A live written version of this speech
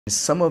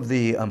Some of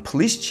the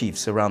police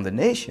chiefs around the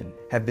nation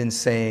have been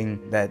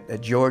saying that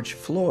George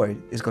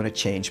Floyd is going to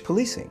change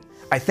policing.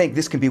 I think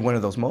this can be one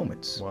of those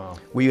moments. Wow.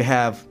 Where you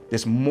have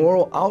this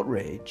moral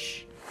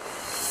outrage.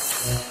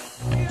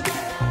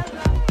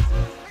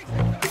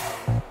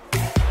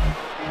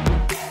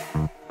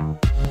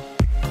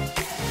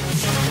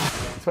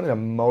 It's been an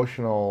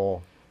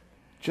emotional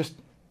just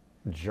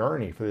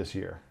journey for this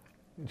year.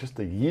 Just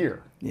a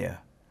year. Yeah.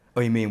 Oh,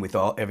 you mean with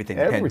everything,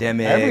 the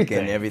pandemic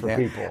and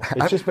everything? For people.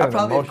 It's just been I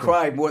probably have emotional.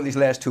 cried more these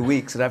last 2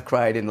 weeks than I've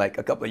cried in like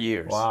a couple of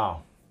years.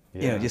 Wow.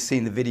 Yeah. You know, just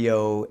seeing the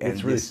video and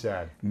it's really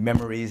sad.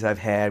 Memories I've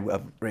had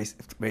of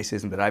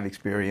racism that I've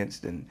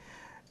experienced, and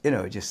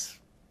just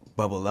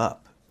bubble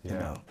up.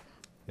 Yeah.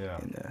 Yeah.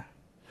 And,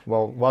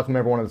 well, welcome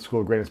everyone to the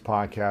School of Greatness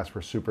podcast.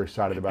 We're super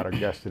excited about our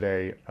guest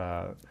today,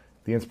 the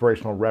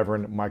inspirational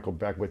Reverend Michael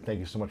Beckwith. Thank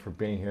you so much for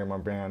being here, my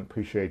man.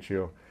 Appreciate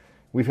you.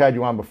 We've had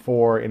you on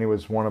before, and it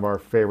was one of our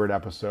favorite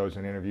episodes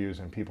and interviews,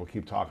 and people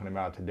keep talking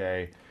about it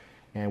today.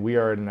 And we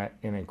are in an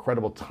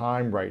incredible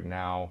time right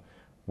now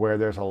where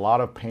there's a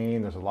lot of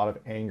pain, there's a lot of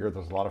anger,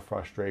 there's a lot of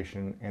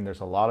frustration, and there's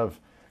a lot of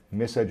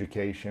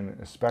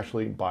miseducation,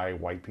 especially by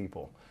white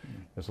people.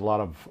 There's a lot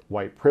of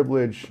white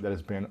privilege that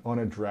has been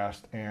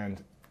unaddressed,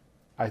 and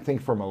I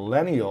think for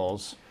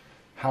millennials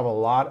have a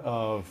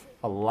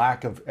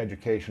lack of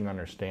education and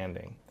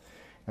understanding.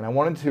 And I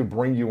wanted to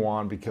bring you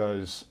on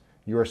because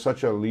you are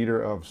such a leader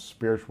of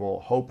spiritual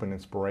hope and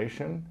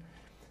inspiration,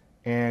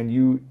 and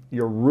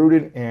you're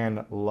rooted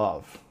in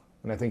love.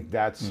 And I think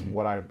that's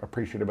what I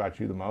appreciate about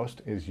you the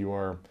most, is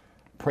your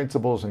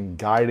principles and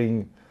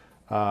guiding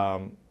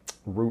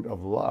root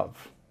of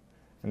love.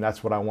 And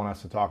that's what I want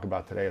us to talk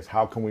about today, is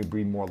how can we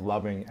be more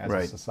loving as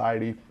a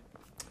society?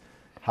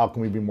 How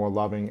can we be more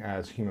loving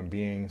as human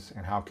beings?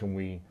 And how can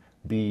we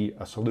be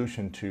a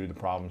solution to the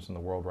problems in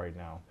the world right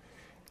now?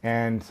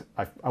 And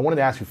I wanted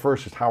to ask you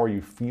first, just how are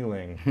you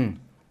feeling?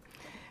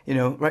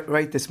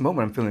 Right this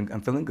moment,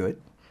 I'm feeling good.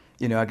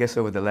 I guess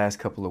over the last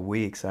couple of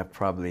weeks, I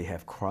probably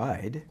have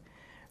cried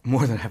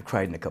more than I've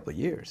cried in a couple of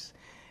years.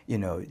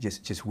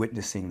 Just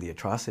witnessing the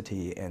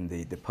atrocity and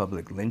the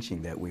public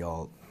lynching that we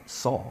all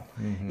saw.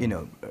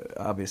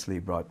 Obviously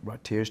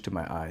brought tears to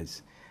my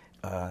eyes.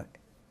 And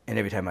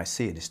every time I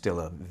see it, it's still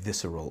a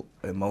visceral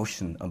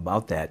emotion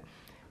about that,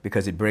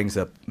 because it brings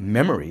up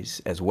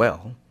memories as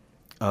well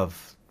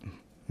of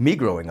me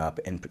growing up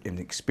and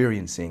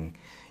experiencing,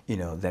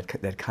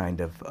 that kind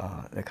of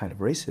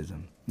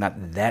racism.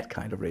 Not that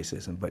kind of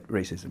racism, but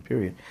racism,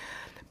 period.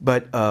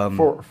 But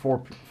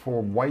for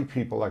white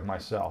people like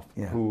myself,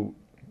 who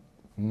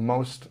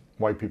most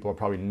white people have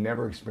probably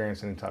never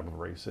experienced any type of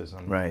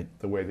racism,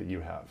 the way that you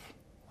have,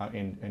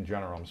 in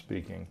general, I'm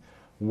speaking.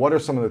 What are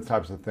some of the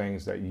types of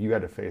things that you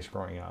had to face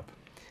growing up?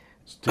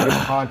 To give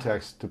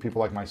context to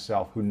people like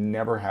myself who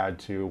never had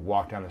to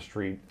walk down the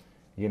street,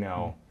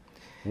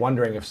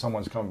 wondering if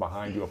someone's coming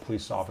behind you, a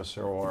police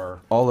officer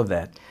or... All of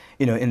that.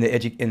 In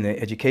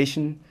the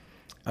education,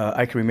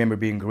 I can remember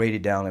being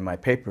graded down in my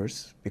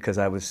papers because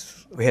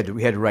we had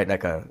to write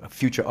like a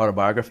future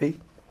autobiography.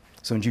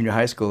 So in junior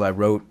high school, I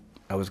wrote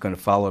I was going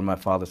to follow in my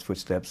father's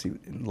footsteps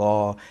in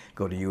law,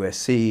 go to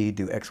USC,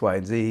 do X, Y,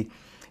 and Z.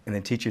 And the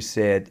teacher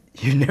said,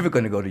 "You're never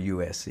going to go to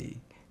USC."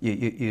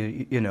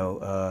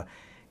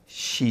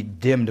 She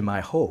dimmed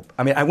my hope.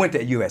 I mean, I went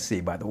to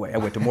USC, by the way. I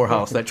went to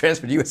Morehouse, I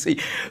transferred to USC.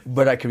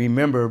 But I can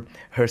remember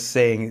her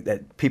saying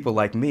that people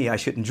like me, I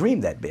shouldn't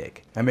dream that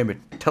big. I remember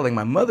telling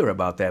my mother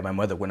about that. My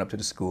mother went up to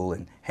the school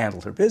and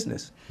handled her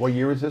business. What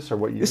year is this, or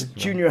what year? This is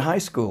junior high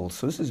school,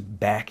 so this is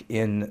back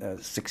in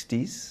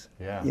 60s,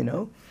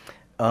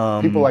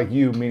 people like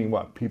you, meaning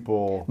what?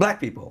 People? Black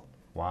people.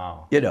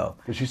 Wow. Did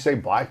she say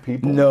black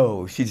people?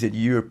 No, she said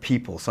your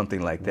people,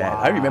 something like that.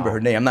 Wow. I remember her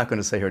name. I'm not going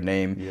to say her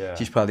name. Yeah.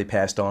 She's probably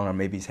passed on, or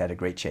maybe she's had a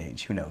great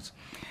change. Who knows?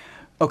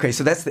 Okay,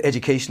 so that's the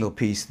educational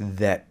piece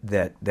that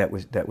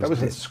was. That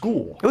was in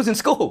school. It was in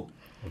school.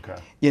 Okay.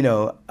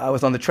 I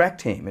was on the track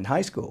team in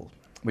high school.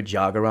 Would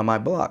jog around my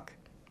block,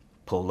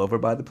 pulled over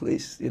by the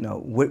police.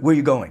 Where are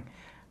you going?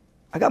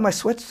 I got my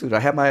sweatsuit. I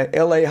have my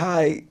LA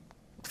High.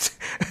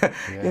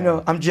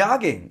 I'm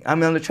jogging.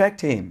 I'm on the track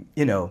team.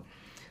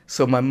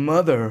 So my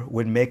mother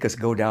would make us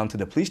go down to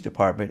the police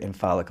department and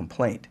file a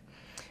complaint.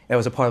 That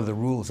was a part of the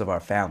rules of our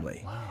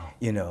family. Wow.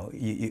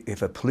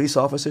 If a police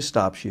officer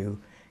stops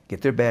you,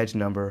 get their badge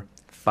number,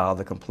 file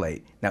the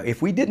complaint. Now,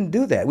 if we didn't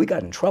do that, we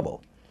got in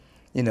trouble.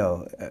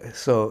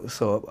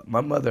 So my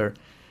mother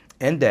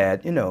and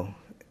dad,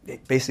 they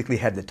basically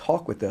had to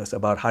talk with us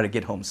about how to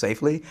get home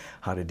safely,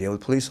 how to deal with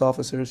police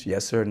officers.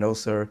 Yes, sir, no,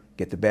 sir.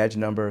 Get the badge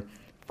number,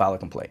 file a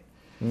complaint.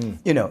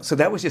 So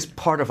that was just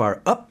part of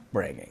our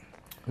upbringing.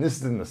 And this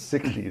is in the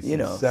 60s,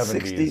 70s.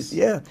 60s,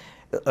 yeah,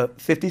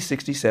 50s,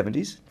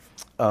 60s,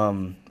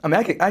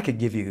 70s. I could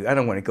give you, I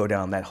don't want to go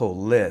down that whole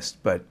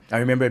list, but I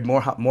remember at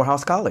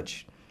Morehouse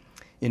College,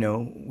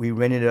 we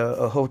rented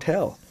a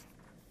hotel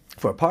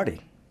for a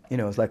party.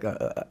 It was like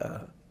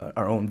our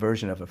own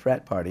version of a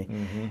frat party.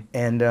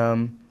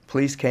 And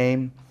police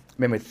came,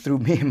 remember, threw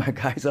me and my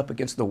guys up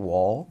against the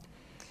wall.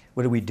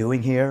 What are we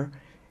doing here?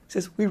 He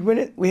says,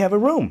 we have a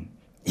room.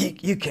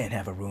 you can't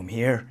have a room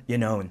here, you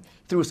know, and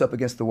threw us up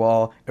against the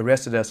wall,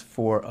 arrested us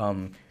for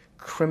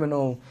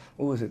criminal,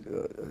 what was it,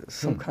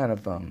 some kind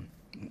of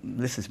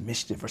malicious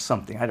mischief or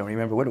something. I don't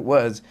remember what it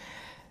was.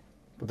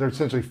 But they're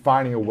essentially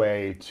finding a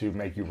way to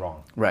make you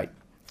wrong. Right.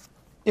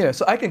 You know,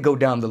 so I can go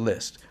down the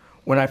list.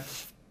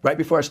 Right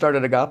before I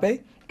started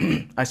Agape,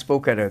 I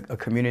spoke at a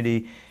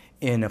community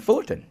in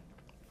Fullerton.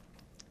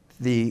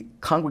 The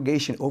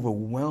congregation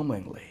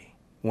overwhelmingly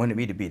wanted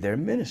me to be their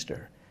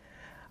minister.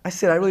 I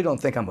said, I really don't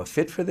think I'm a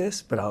fit for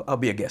this, but I'll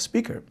be a guest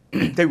speaker.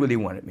 They really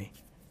wanted me.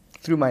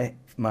 Threw my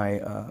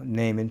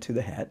name into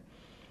the hat.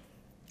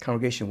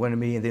 Congregation wanted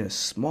me, and then a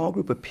small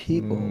group of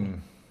people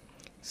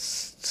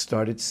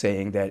started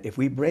saying that if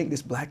we bring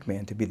this black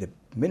man to be the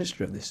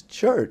minister of this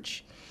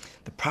church,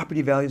 the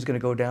property value is going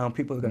to go down.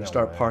 People are going to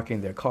start parking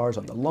their cars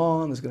on the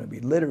lawn. There's going to be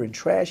litter and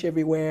trash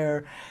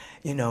everywhere.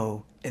 You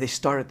know, and they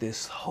started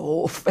this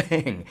whole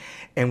thing.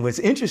 And what's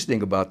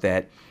interesting about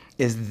that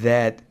is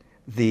that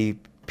the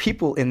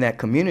people in that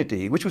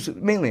community, which was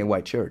mainly a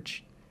white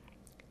church,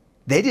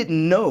 they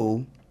didn't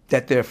know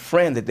that their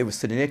friend that they were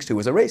sitting next to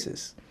was a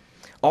racist.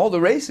 All the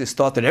racists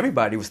thought that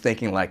everybody was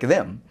thinking like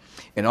them.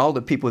 And all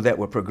the people that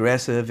were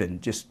progressive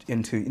and just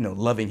into, you know,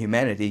 loving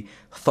humanity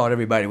thought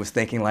everybody was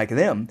thinking like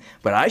them.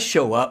 But I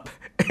show up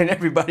and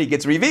everybody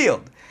gets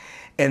revealed.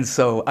 And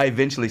so I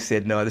eventually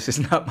said, no, this is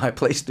not my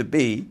place to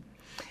be.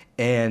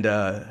 And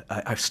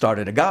I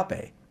started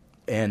Agape.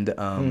 And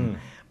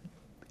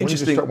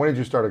interesting. When did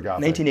you start Agape?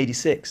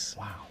 1986.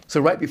 Wow.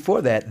 So right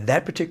before that,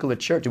 that particular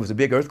church, it was a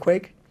big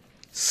earthquake,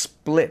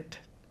 split.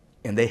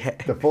 And they had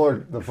the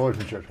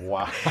Fullerton Church.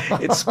 Wow.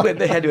 It split.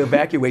 They had to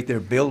evacuate their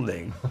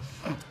building,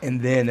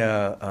 and then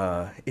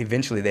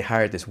eventually they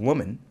hired this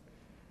woman,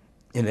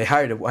 and they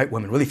hired a white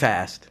woman really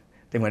fast.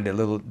 They wanted a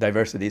little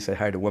diversity, so they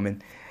hired a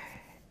woman,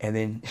 and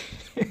then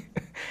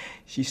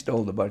she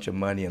stole a bunch of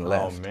money and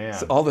left. Oh man!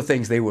 So all the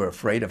things they were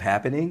afraid of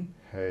happening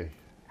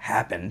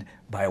happened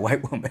by a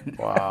white woman.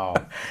 Wow.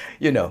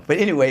 You know. But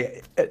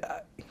anyway,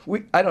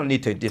 I don't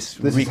need to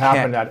just this recap. Has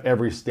happened at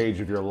every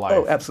stage of your life.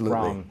 Oh, absolutely.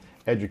 From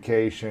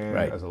education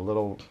as a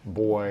little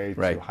boy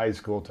to high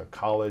school to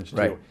college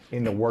to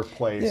in the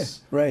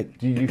workplace. Yeah, right.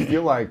 Do you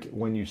feel like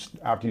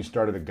after you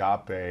started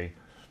Agape,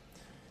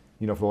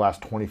 you know, for the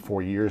last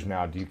 24 years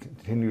now, do you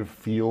continue to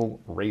feel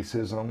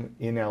racism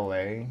in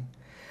LA?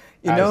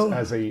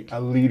 As a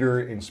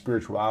leader in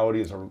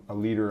spirituality, as a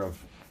leader of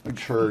a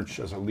church,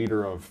 as a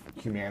leader of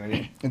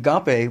humanity?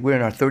 Agape, we're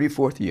in our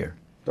 34th year.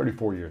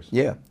 34 years.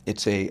 Yeah,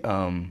 it's a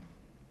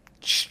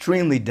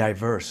extremely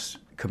diverse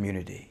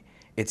community.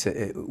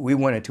 We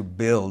wanted to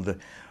build, be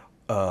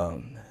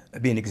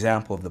an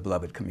example of the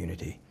beloved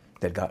community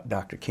that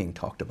Dr. King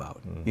talked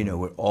about. Mm-hmm. You know,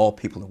 where all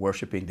people are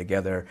worshiping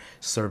together,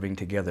 serving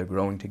together,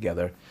 growing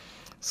together.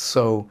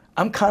 So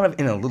I'm kind of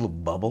in a little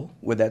bubble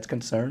where that's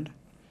concerned.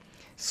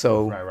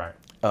 So,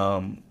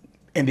 and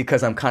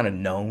because I'm kind of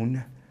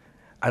known,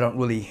 I don't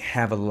really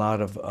have a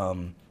lot of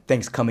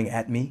things coming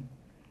at me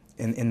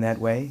in that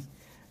way.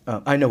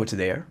 I know it's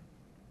there,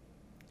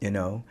 you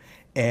know.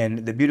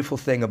 And the beautiful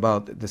thing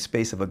about the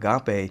space of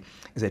Agape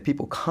is that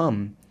people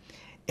come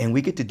and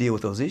we get to deal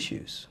with those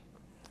issues.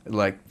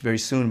 Like very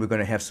soon we're going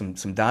to have some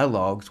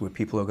dialogues where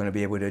people are going to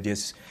be able to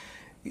just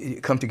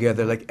come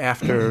together. Like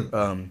after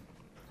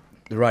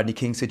the Rodney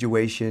King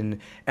situation,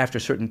 after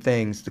certain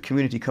things, the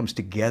community comes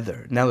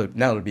together. Now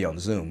it'll be on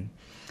Zoom.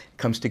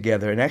 Comes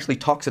together and actually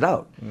talks it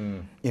out.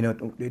 You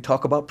know, they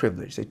talk about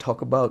privilege. They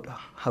talk about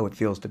how it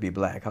feels to be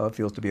black, how it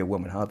feels to be a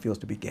woman, how it feels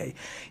to be gay,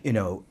 you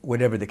know,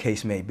 whatever the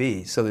case may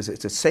be. So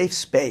it's a safe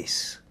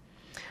space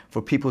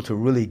for people to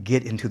really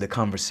get into the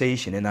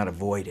conversation and not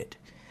avoid it.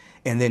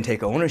 And then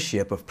take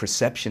ownership of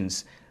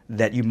perceptions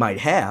that you might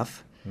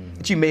have,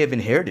 that you may have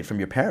inherited from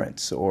your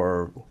parents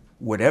or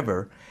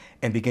whatever,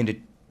 and begin to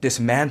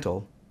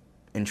dismantle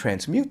and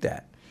transmute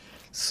that.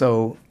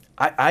 So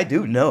I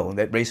do know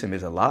that racism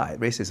is alive.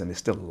 Racism is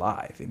still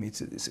alive. I mean,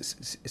 it's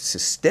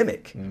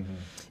systemic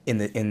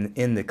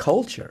in the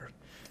culture.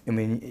 I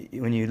mean,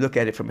 when you look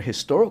at it from a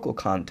historical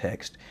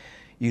context,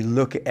 you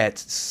look at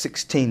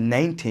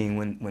 1619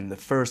 when the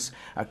first,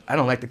 I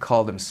don't like to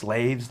call them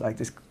slaves, I like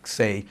to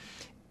say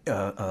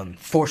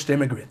forced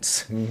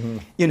immigrants,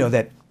 you know,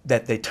 that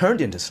they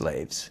turned into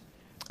slaves,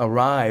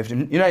 arrived.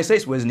 And the United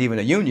States wasn't even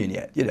a union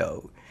yet, you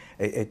know.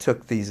 It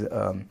took these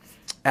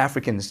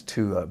Africans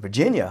to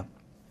Virginia.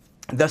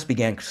 Thus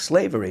began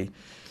slavery.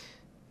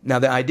 Now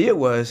the idea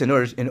was, in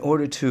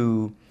order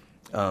to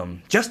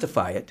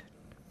justify it,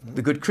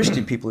 the good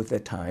Christian people at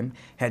that time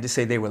had to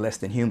say they were less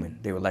than human.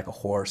 They were like a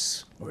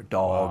horse or a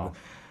dog,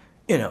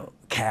 you know,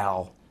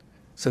 cow.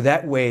 So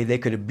that way they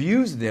could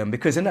abuse them,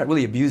 because they're not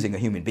really abusing a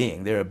human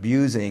being. They're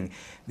abusing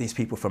these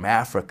people from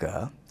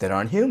Africa that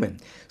aren't human.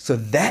 So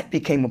that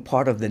became a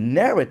part of the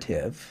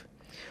narrative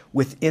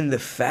within the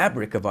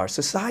fabric of our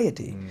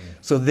society.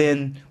 So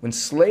then when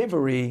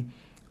slavery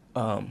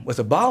was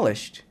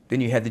abolished,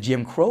 then you had the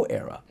Jim Crow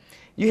era.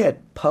 You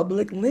had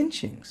public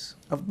lynchings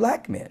of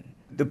black men.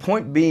 The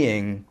point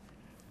being,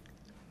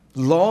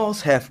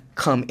 laws have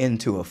come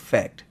into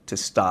effect to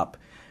stop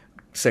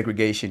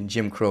segregation,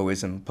 Jim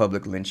Crowism,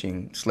 public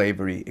lynching,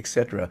 slavery,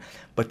 etc.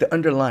 But the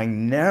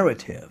underlying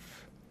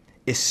narrative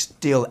is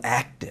still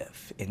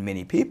active in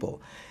many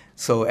people.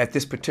 So at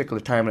this particular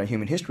time in our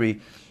human history,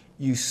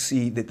 you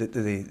see that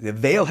the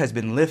veil has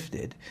been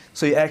lifted,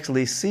 so you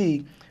actually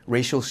see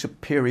racial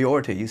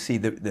superiority. You see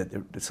the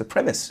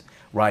supremacists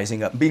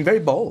rising up, being very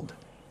bold,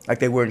 like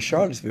they were in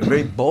Charlottesville,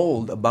 very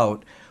bold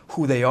about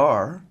who they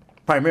are,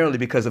 primarily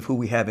because of who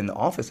we have in the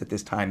office at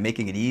this time,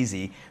 making it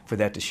easy for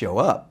that to show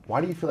up.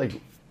 Why do you feel like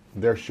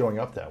they're showing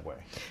up that way?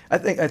 I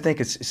think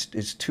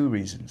it's two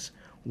reasons.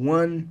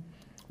 One,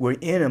 we're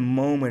in a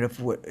moment of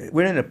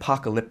we're in an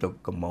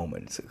apocalyptic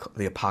moment. It's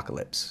the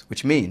apocalypse,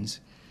 which means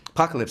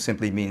apocalypse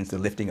simply means the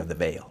lifting of the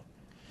veil.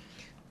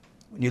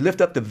 When you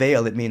lift up the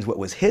veil, it means what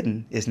was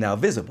hidden is now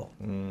visible.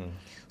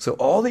 So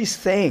all these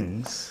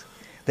things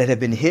that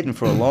have been hidden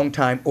for a long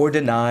time, or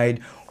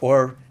denied,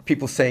 or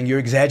people saying you're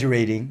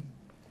exaggerating,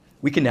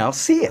 we can now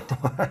see it.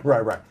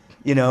 Right.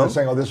 You know, they're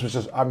saying, "Oh, this was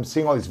just." I'm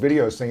seeing all these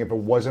videos saying if it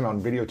wasn't on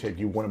videotape,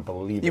 you wouldn't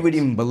believe it. You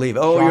wouldn't even believe it.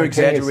 Oh, John you're Kay is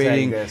saying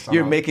exaggerating. this.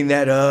 You're making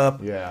that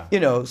up. Yeah. You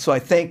know, so I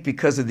think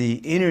because of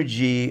the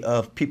energy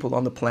of people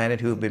on the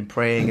planet who have been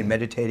praying and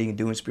meditating and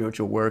doing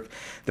spiritual work,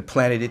 the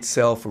planet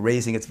itself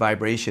raising its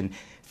vibration,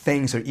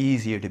 things are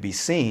easier to be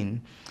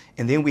seen.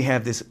 And then we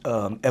have this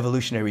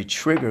evolutionary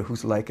trigger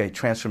who's like a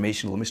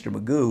transformational Mr.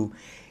 Magoo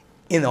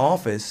in the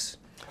office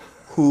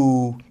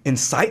who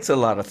incites a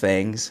lot of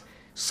things,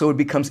 so it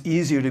becomes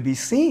easier to be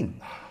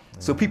seen.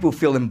 So people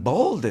feel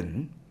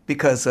emboldened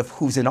because of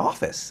who's in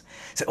office.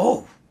 Say,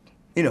 oh,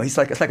 you know, it's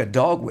like a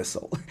dog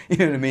whistle. You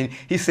know what I mean?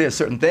 He says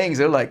certain things,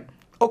 they're like,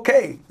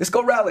 okay, let's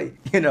go rally,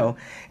 you know.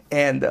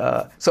 And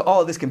so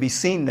all of this can be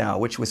seen now,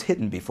 which was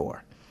hidden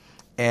before.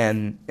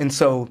 And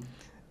so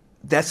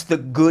that's the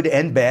good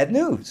and bad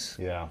news.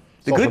 Yeah.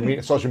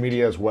 The Social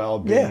media as well,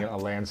 being a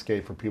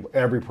landscape for people,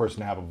 every person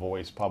to have a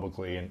voice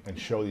publicly and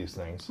show these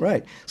things.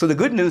 Right. So the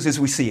good news is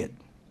we see it.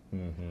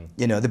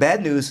 You know, the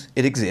bad news,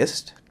 it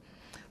exists.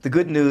 The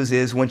good news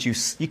is once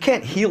you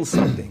can't heal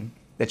something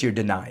that you're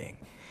denying.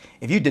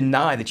 If you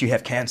deny that you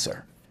have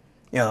cancer,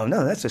 you know,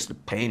 no, that's just a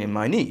pain in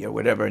my knee or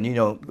whatever, and you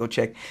know, go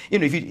check. You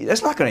know,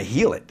 that's not going to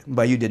heal it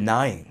by you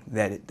denying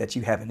that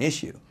you have an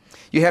issue.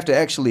 You have to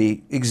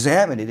actually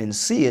examine it and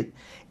see it,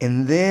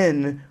 and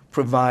then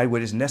provide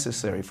what is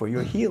necessary for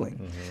your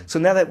healing. So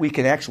now that we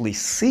can actually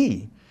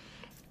see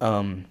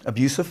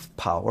abuse of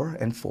power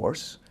and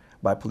force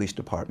by police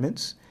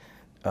departments,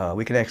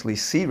 we can actually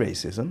see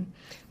racism.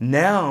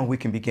 Now we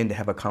can begin to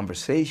have a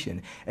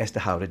conversation as to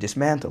how to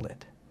dismantle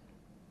it.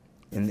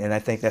 And I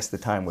think that's the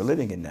time we're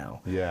living in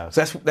now. Yeah.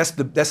 So that's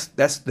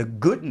the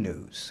good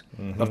news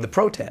of the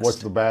protest. What's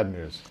the bad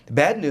news? The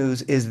bad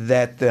news is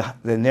that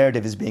the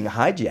narrative is being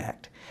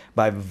hijacked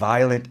by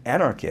violent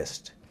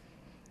anarchists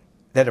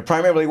that are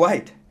primarily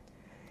white,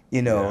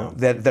 you know,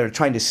 that are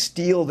trying to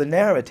steal the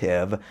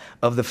narrative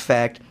of the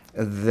fact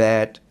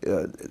that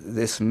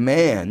this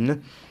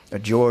man,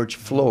 George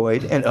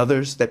Floyd, and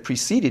others that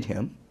preceded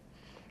him,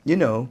 you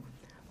know,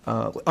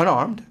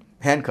 unarmed,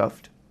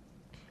 handcuffed,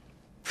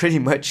 pretty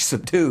much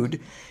subdued,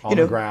 on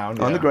the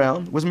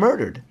ground, was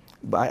murdered.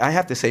 I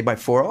have to say by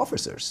 4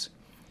 officers.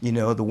 You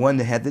know, the one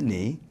that had the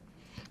knee,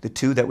 the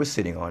 2 that were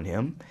sitting on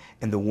him,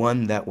 and the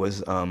one that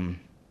was,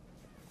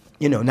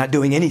 you know, not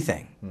doing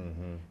anything.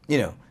 You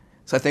know,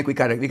 so I think we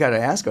gotta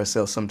ask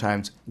ourselves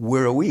sometimes,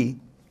 where are we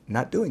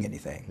not doing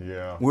anything?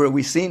 Yeah. Where are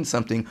we seeing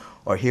something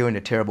or hearing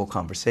a terrible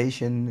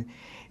conversation,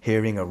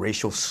 hearing a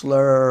racial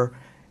slur,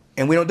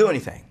 and we don't do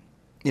anything?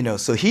 You know,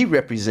 so he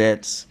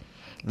represents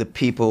the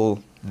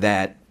people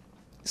that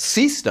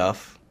see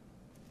stuff,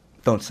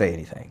 don't say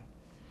anything.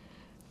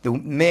 The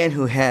man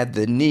who had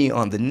the knee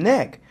on the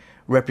neck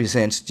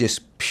represents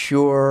just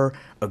pure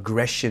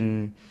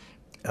aggression,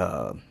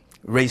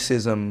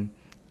 racism,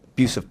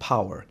 abuse of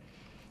power.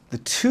 The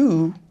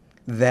 2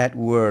 that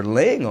were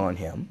laying on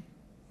him,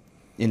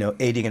 you know,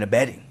 aiding and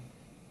abetting.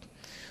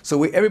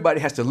 So everybody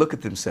has to look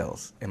at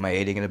themselves. Am I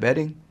aiding and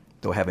abetting?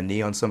 Do I have a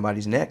knee on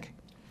somebody's neck?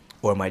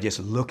 Or am I just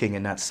looking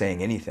and not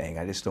saying anything?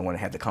 I just don't want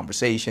to have the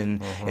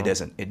conversation. It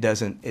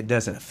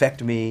doesn't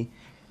affect me.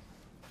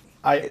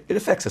 It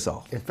affects us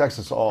all. It affects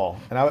us all.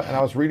 And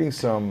I was reading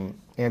some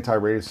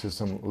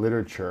anti-racism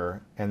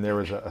literature, and there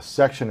was a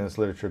section in this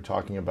literature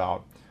talking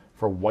about,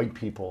 for white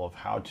people, of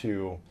how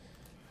to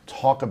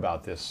talk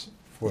about this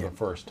for the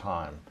first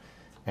time.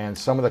 And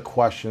some of the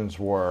questions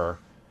were,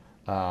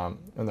 and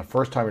the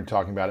first time you're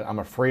talking about it, I'm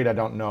afraid I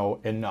don't know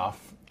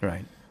enough.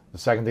 Right. The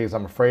second thing is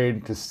I'm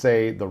afraid to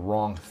say the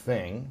wrong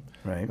thing.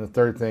 Right. And the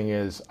third thing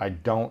is I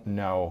don't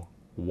know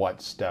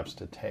what steps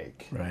to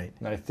take. Right.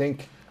 And I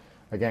think,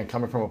 again,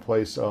 coming from a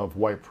place of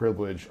white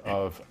privilege,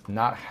 of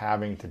not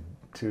having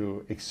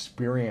to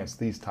experience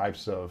these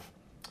types of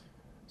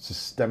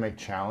systemic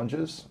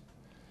challenges,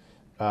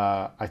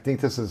 I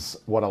think this is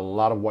what a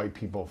lot of white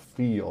people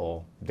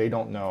feel. They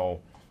don't know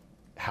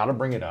how to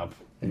bring it up,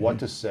 what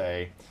to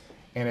say,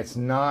 and it's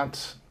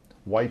not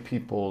white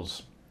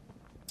people's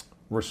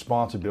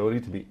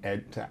responsibility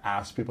to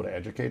ask people to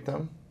educate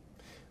them,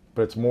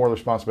 but it's more the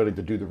responsibility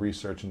to do the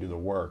research and do the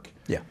work.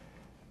 Yeah.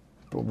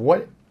 But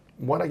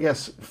what I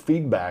guess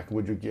feedback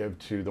would you give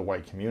to the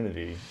white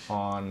community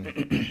on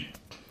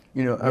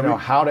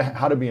how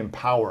to be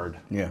empowered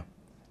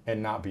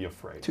and not be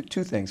afraid?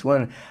 Two things.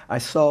 One, I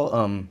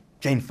saw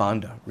Jane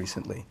Fonda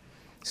recently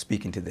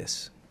speaking to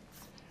this,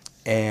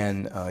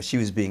 and she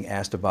was being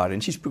asked about it,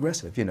 and she's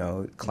progressive,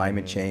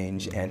 climate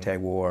change,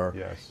 anti-war.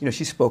 Yes.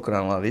 She's spoken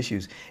on a lot of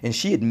issues, and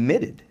she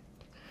admitted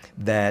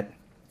that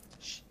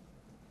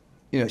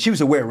she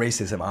was aware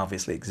racism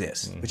obviously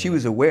exists, but she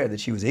was aware that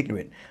she was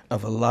ignorant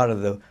of a lot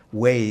of the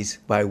ways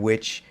by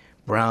which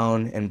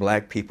brown and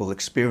black people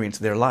experience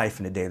their life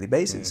on a daily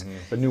basis.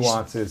 The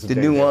nuances. The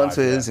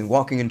nuances, and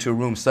walking into a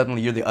room,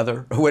 suddenly you're the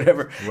other, or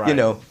whatever,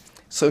 Right.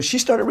 So she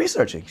started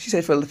researching. She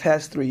said for the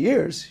past 3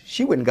 years,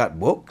 she went and got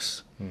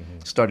books,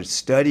 started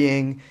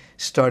studying,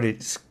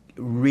 started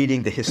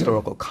reading the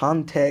historical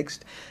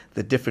context,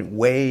 the different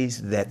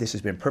ways that this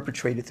has been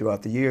perpetrated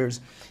throughout the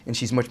years, and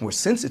she's much more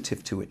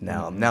sensitive to it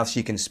now. Now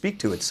she can speak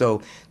to it.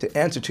 So to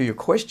answer to your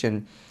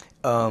question,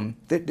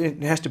 there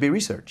has to be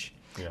research.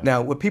 Yeah.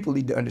 Now, what people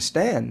need to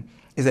understand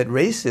is that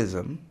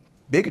racism,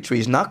 bigotry,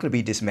 is not going to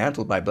be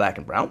dismantled by black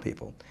and brown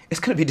people. It's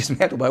going to be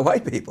dismantled by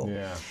white people.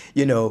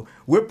 Yeah.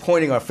 We're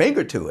pointing our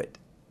finger to it.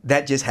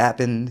 That just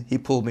happened. He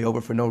pulled me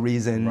over for no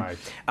reason. Right.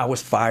 I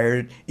was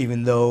fired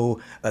even though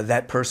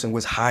that person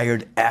was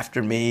hired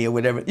after me or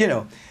whatever.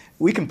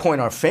 We can point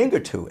our finger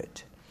to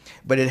it,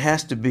 but it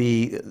has to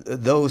be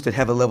those that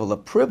have a level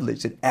of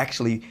privilege that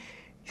actually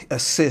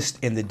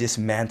assist in the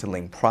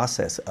dismantling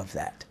process of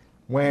that.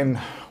 When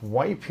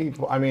white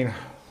people, I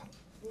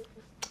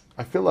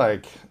feel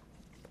like,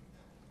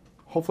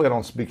 hopefully I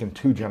don't speak in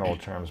too general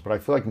terms, but I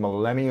feel like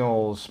most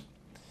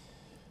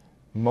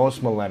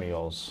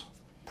millennials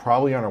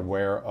probably aren't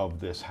aware of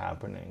this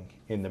happening.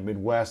 In the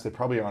Midwest, they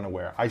probably aren't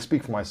aware. I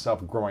speak for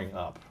myself growing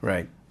up.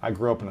 Right. I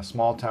grew up in a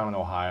small town in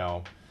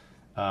Ohio.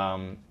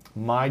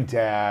 My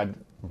dad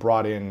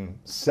brought in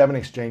 7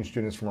 exchange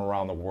students from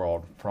around the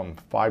world from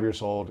 5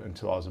 years old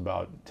until I was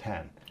about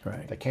 10.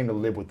 Right. That came to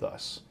live with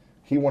us.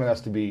 He wanted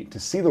us to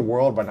see the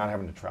world by not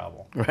having to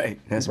travel. Right.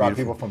 That's he brought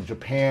beautiful. people from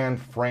Japan,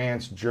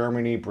 France,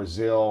 Germany,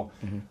 Brazil.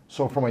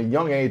 So from a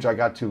young age, I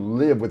got to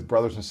live with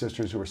brothers and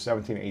sisters who were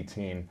 17,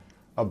 18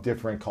 of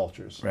different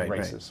cultures, Right,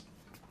 races.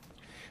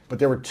 But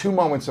there were 2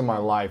 moments in my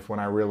life when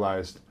I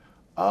realized,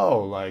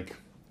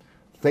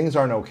 things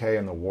aren't okay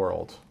in the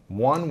world.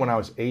 One, when I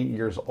was 8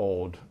 years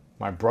old,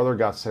 my brother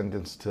got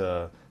sentenced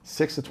to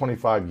 6 to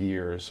 25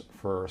 years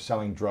for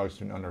selling drugs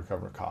to an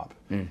undercover cop.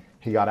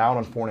 He got out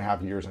on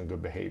 4.5 years on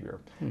good behavior.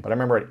 But I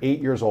remember at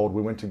 8 years old,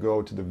 we went to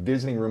go to the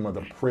visiting room of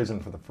the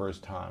prison for the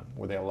first time,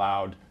 where they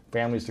allowed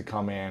families to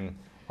come in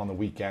on the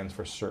weekends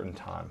for a certain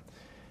time.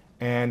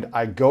 And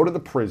I go to the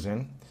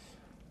prison,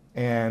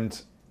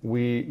 and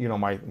we,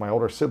 my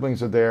older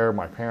siblings are there,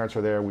 my parents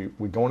are there, we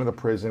go into the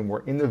prison,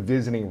 we're in the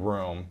visiting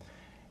room,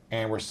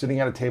 and we're sitting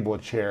at a table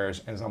of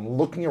chairs, and as I'm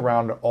looking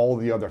around at all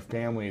the other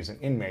families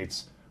and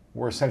inmates,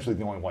 we're essentially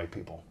the only white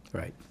people.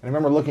 Right. And I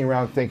remember looking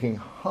around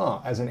thinking,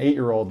 as an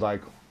 8-year-old,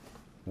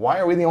 why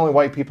are we the only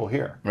white people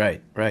here?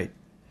 Right, right.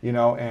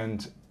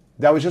 And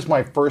that was just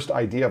my first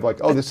idea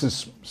of this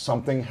is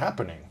something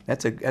happening.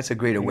 That's a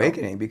great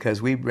awakening,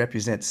 because we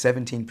represent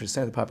 17%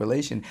 of the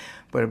population,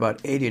 but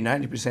about 80 or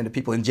 90% of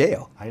people in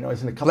jail. I know,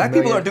 isn't it? Black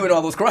people aren't doing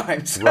all those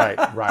crimes. Right.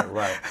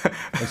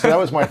 And so that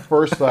was my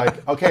first,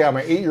 okay, I'm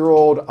an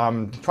 8-year-old.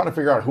 I'm trying to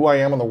figure out who I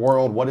am in the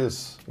world. What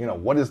is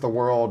the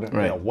world?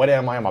 Right. What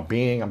am I? I'm a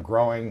being. I'm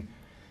growing.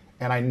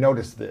 And I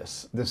noticed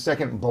this. The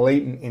second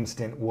blatant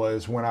instant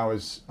was when I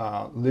was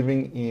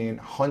living in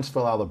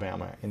Huntsville,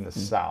 Alabama, in the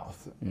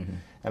South.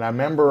 And I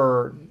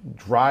remember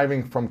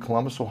driving from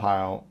Columbus,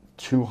 Ohio,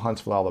 to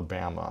Huntsville,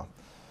 Alabama.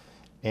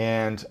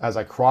 And as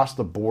I crossed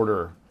the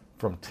border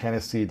from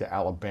Tennessee to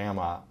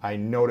Alabama, I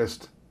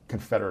noticed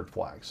Confederate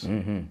flags.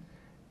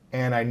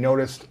 And I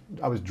noticed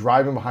I was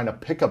driving behind a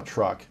pickup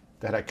truck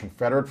that had a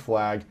Confederate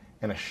flag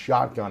and a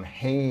shotgun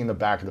hanging in the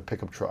back of the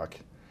pickup truck.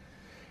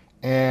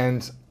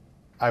 And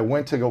I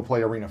went to go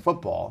play arena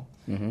football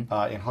in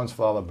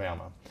Huntsville,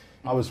 Alabama.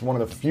 I was one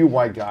of the few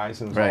white guys,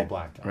 and it was all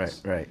black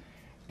guys. Right.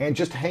 And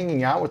just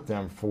hanging out with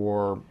them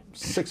for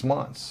 6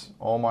 months,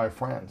 all my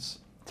friends,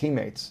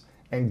 teammates,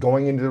 and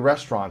going into the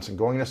restaurants and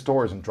going into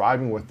stores and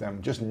driving with them,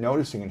 just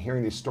noticing and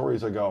hearing these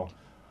stories, I go,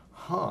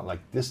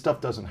 this stuff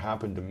doesn't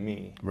happen to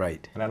me.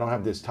 Right. And I don't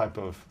have this type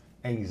of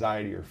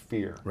anxiety or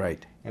fear.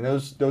 Right. And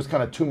those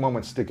kind of 2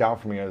 moments stick out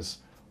for me as,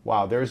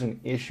 wow, there's an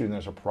issue and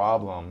there's a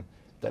problem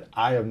that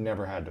I have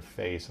never had to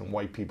face, and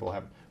white people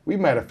have. We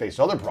might have faced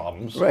other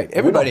problems. Right.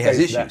 Everybody has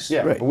issues.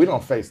 Yeah, right. But we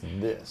don't face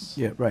this.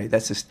 Yeah, right.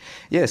 That's just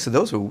So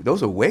those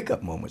are wake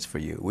up moments for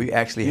you. We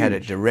actually had a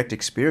direct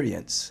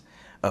experience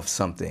of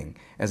something.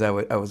 As I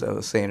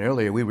was saying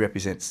earlier, we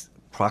represent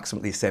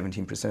approximately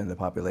 17% of the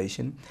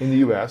population In the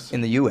U.S.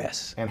 in the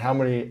U.S. And how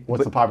many?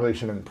 What's the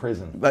population in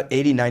prison? About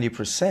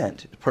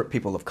 80-90%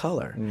 people of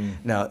color.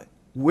 Now,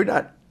 we're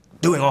not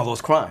doing all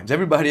those crimes.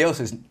 Everybody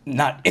else is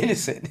not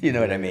innocent. You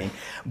know what I mean?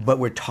 But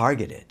we're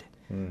targeted.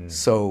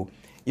 So.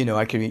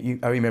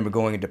 I remember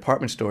going in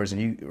department stores, and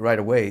you right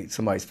away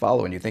somebody's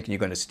following you, thinking you're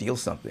going to steal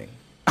something.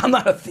 I'm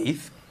not a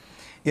thief,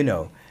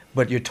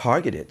 but you're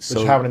targeted.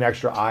 Just having an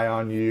extra eye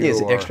on you. Here's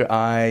an extra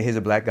eye. Here's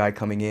a black guy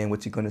coming in.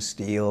 What's he going to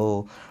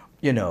steal?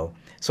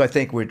 So I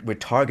think we're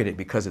targeted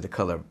because of the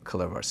color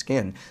of our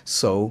skin.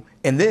 So,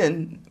 and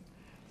then,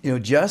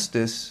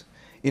 justice,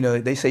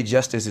 they say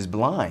justice is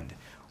blind.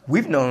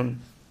 We've known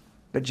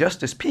that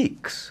justice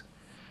peaks,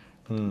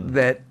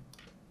 that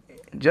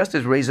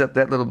justice raises up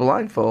that little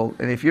blindfold,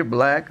 and if you're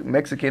black,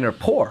 Mexican, or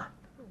poor,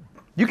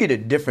 you get a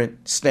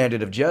different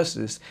standard of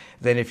justice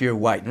than if you're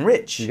white and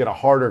rich. You get a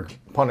harder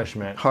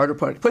punishment.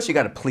 Plus, you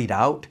got to plead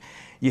out.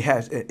 You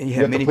have to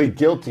plead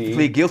guilty.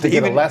 Plead guilty.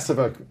 To get less of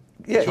a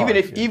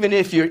charge. Even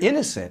if you're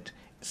innocent,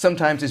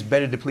 sometimes it's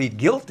better to plead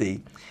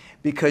guilty,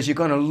 because you're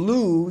going to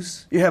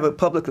lose. You have a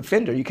public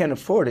offender. You can't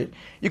afford it.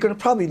 You're going to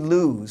probably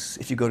lose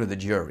if you go to the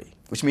jury,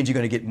 which means you're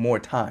going to get more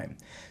time.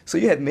 So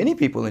you had many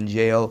people in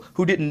jail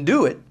who didn't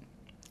do it,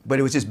 but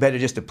it was just better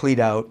just to plead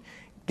out,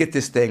 get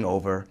this thing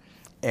over,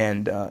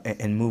 and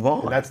move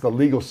on. And that's the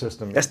legal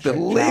system. That's the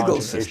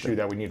legal system issue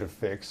that we need to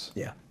fix.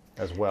 Yeah.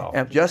 As well.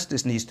 And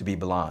justice needs to be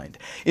blind.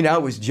 I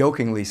was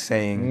jokingly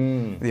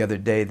saying the other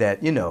day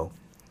that,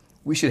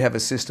 we should have a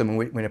system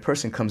when a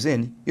person comes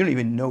in, you don't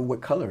even know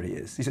what color he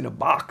is. He's in a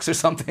box or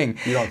something.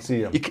 You don't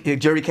see him. The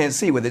jury can't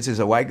see whether this is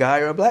a white guy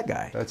or a black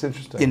guy. That's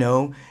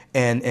interesting.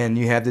 And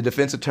you have the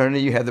defense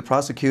attorney, you have the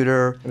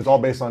prosecutor. And it's all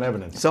based on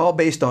evidence. It's all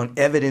based on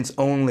evidence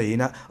only.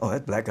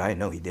 That black guy, I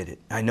know he did it.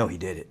 I know he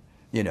did it.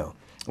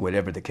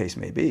 Whatever the case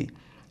may be.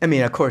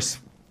 Of course,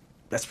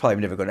 that's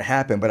probably never going to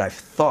happen, but I've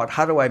thought,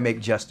 how do I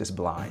make justice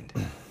blind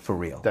for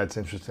real? That's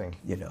interesting.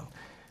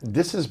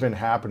 This has been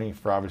happening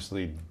for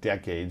obviously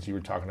decades. You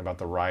were talking about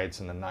the riots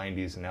in the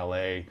 90s in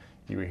LA.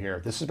 You were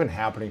here. This has been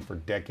happening for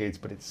decades,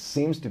 but it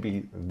seems to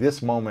be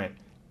this moment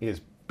is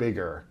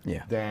bigger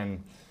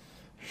than,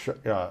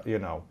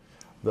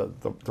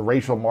 the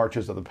racial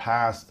marches of the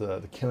past,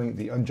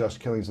 the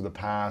unjust killings of the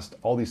past,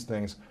 all these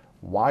things.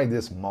 Why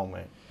this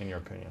moment, in your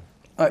opinion?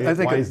 Why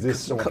is this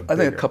so much bigger? I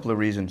think a couple of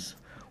reasons.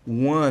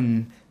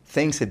 One,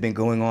 things have been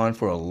going on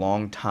for a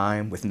long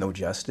time with no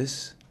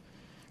justice.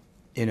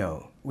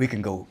 We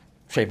can go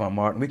Trayvon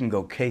Martin, we can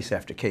go case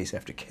after case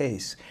after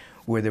case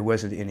where there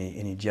wasn't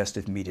any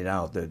justice meted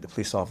out. The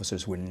police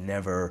officers were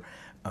never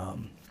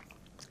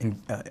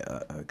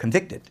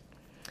convicted.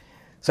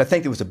 So I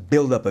think there was a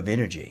buildup of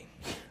energy.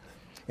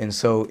 And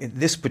so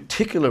this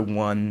particular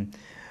one,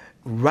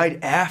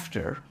 right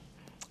after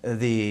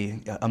the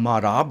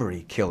Ahmaud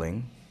Arbery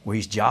killing, where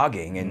he's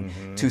jogging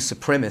and two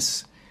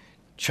supremacists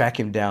track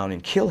him down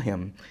and kill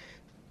him,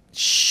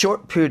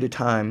 short period of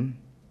time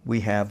we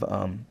have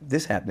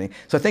this happening.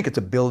 So I think it's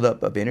a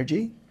buildup of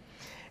energy.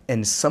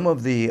 And some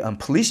of the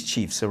police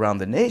chiefs around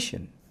the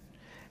nation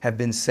have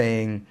been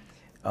saying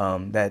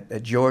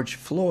that George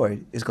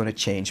Floyd is going to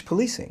change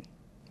policing.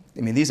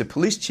 These are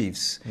police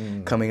chiefs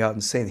coming out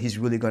and saying that he's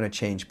really going to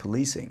change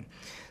policing.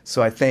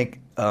 So I think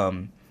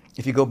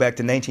if you go back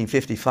to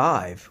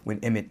 1955, when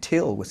Emmett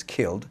Till was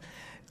killed,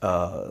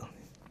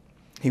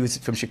 he was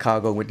from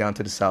Chicago, went down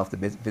to the South to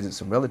visit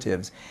some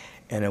relatives,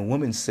 and a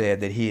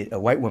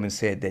white woman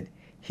said that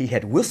he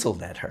had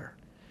whistled at her.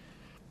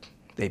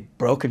 They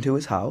broke into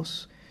his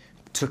house,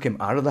 took him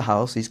out of the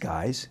house, these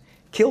guys,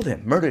 killed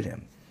him, murdered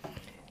him.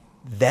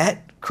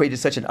 That created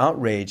such an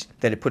outrage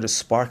that it put a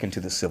spark into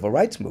the civil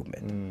rights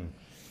movement.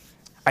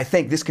 I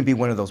think this can be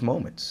one of those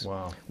moments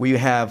where you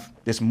have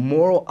this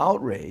moral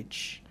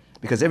outrage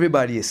because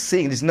everybody is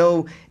seeing. There's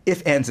no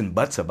ifs, ands, and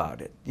buts about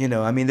it. They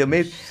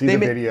may see the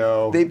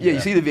video. You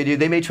see the video.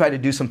 They may try to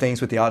do some things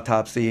with the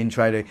autopsy and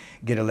try to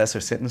get a lesser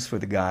sentence for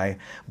the guy,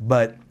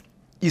 but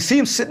you see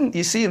him sitting.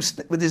 You see him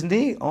with his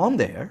knee on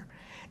there,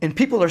 and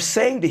people are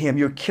saying to him,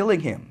 "You're killing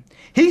him."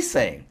 He's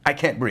saying, "I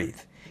can't breathe."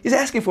 He's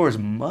asking for his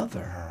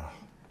mother.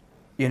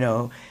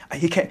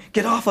 He can't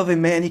get off of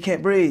him, man. He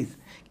can't breathe.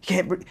 He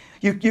can't breathe.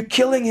 You're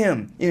killing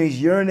him.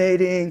 He's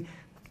urinating.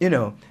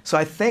 So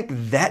I think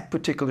that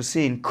particular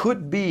scene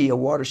could be a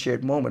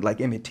watershed moment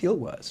like Emmett Till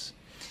was,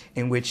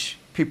 in which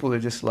people are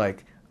just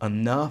like,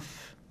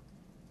 enough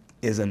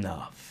is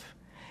enough.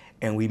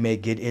 And we may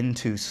get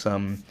into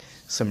some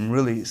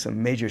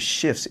major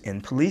shifts in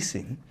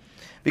policing,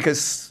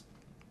 because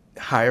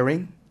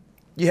hiring,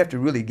 you have to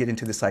really get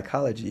into the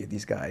psychology of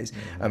these guys.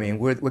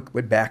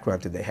 What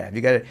background do they have?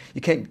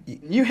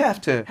 You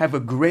have to have a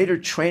greater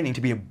training to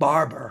be a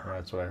barber.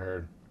 That's what I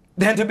heard.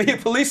 Than to be a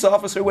police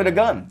officer with a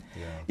gun.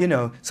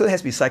 So there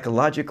has to be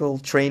psychological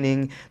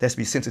training, there has to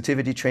be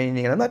sensitivity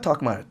training, and I'm not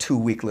talking about a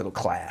 2-week little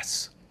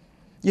class.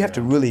 You have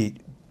to really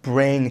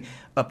bring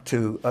up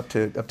to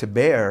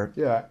bear.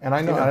 Yeah, and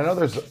I know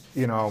there's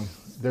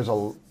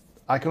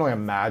I can only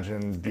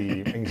imagine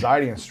the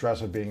anxiety and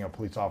stress of being a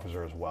police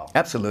officer as well.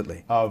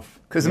 Absolutely.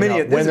 Because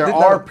when there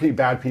are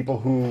bad people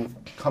who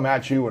come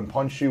at you and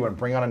punch you and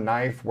bring out a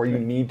knife where you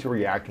need to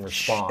react and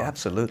respond.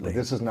 Absolutely. But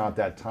this is not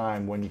that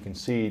time when you can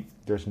see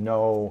there's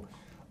no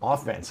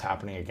offense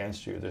happening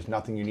against you. There's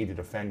nothing you need to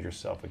defend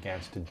yourself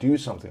against to do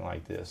something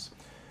like this.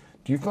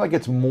 Do you feel like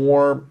it's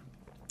more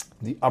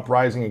the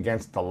uprising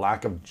against the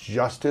lack of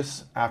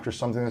justice after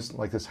something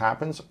like this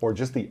happens, or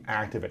just the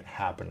act of it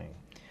happening?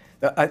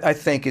 I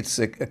think it's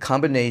a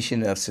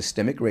combination of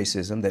systemic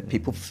racism that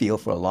people feel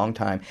for a long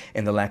time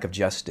and the lack of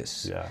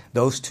justice. Yeah.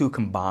 Those two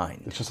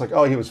combined. It's just like,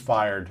 oh, he was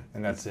fired,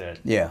 and that's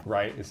it. Yeah.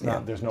 Right? It's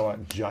not. There's no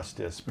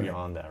justice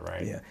beyond that,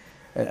 right?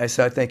 Yeah.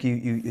 So I think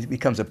it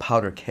becomes a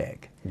powder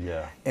keg.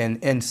 Yeah.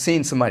 And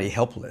seeing somebody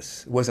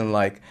helpless wasn't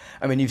like,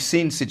 I mean, you've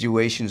seen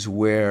situations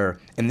where,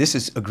 and this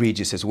is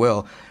egregious as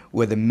well,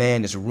 where the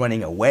man is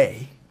running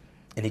away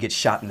and he gets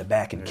shot in the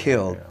back and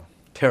killed. Yeah.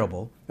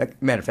 Terrible.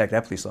 Matter of fact,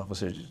 that police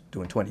officer is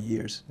doing 20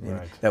 years.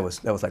 Right. That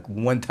was like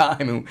one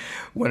time, and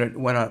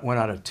one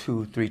out of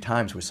 2-3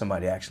 times where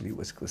somebody actually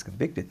was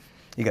convicted.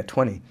 He got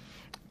 20.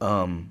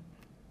 So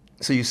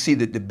you see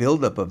the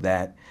buildup of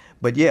that,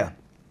 but yeah,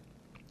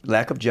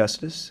 lack of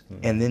justice,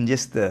 and then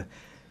just let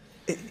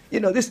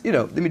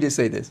me just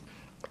say this,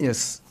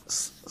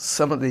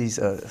 some of these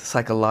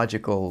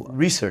psychological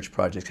research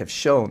projects have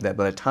shown that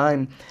by the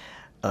time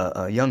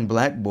a young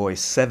black boy is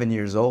 7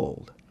 years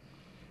old,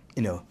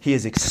 he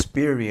has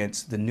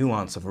experienced the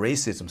nuance of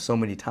racism so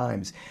many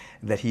times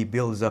that he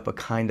builds up a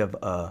kind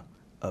of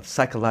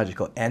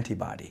psychological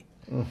antibody.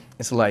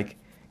 It's like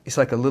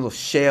a little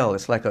shell.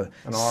 It's like an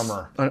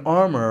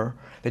armor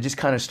that just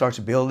kind of starts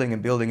building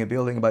and building and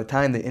building. And by the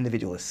time the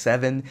individual is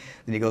 7,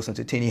 then he goes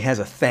into 10, he has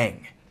a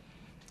thing.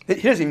 He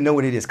doesn't even know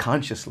what it is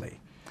consciously.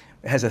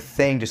 It has a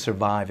thing to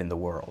survive in the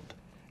world,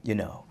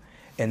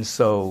 And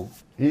so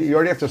you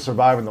already have to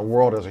survive in the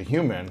world as a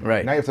human.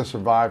 Right. Now you have to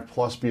survive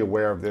plus be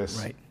aware of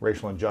this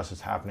racial injustice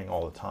happening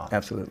all the time.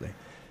 Absolutely.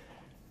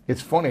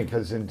 It's funny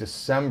because in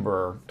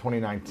December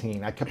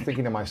 2019, I kept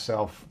thinking to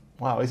myself,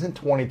 wow, isn't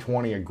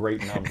 2020 a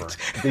great number?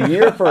 The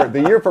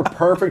year for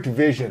perfect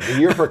vision, the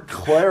year for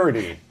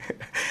clarity,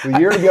 the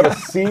year to be able to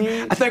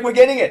see. I think we're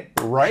getting it.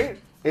 Right?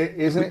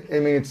 Isn't it? I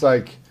mean, it's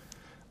like,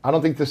 I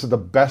don't think this is the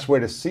best way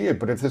to see it,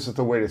 but if this is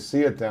the way to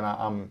see it, then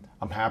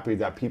I'm happy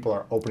that people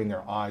are opening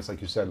their eyes,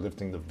 like you said,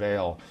 lifting the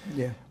veil.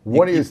 Yeah.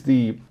 What is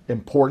the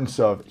importance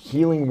of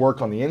healing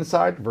work on the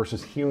inside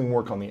versus healing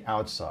work on the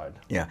outside?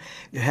 Yeah,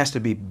 it has to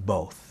be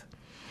both.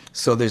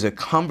 So there's a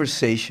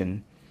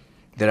conversation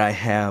that I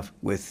have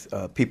with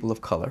people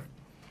of color,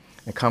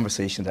 a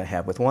conversation that I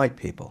have with white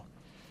people.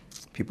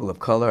 People of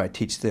color, I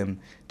teach them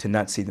to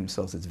not see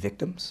themselves as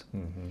victims,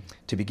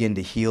 to begin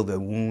to heal the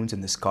wounds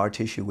and the scar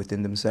tissue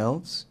within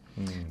themselves,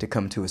 to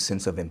come to a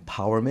sense of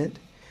empowerment,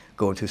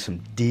 go into some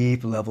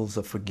deep levels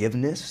of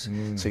forgiveness,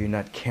 so you're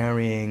not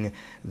carrying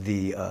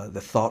the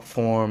thought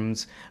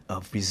forms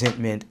of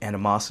resentment,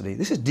 animosity.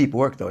 This is deep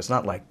work, though. It's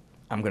not like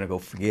I'm going to go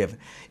forgive,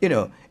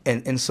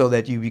 and so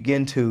that you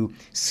begin to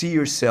see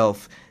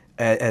yourself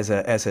as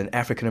an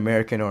African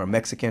American or a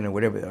Mexican or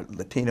whatever, or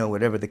Latino,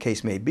 whatever the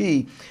case may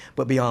be.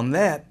 But beyond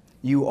that,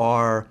 you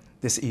are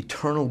this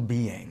eternal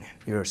being.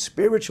 You're a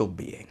spiritual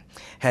being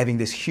having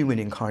this human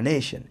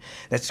incarnation.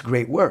 That's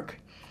great work.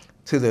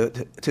 To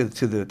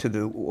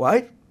the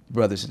white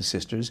brothers and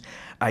sisters,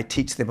 I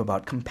teach them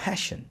about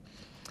compassion.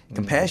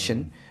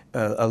 Compassion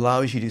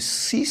allows you to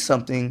see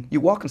something. You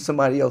walk in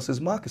somebody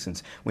else's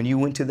moccasins. When you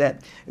went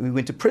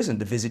to prison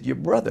to visit your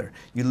brother.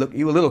 You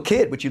were a little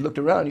kid, but you looked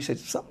around and you said,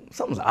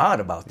 something's odd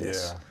about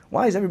this. Yeah.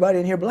 Why is everybody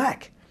in here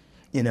black?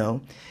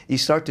 You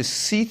start to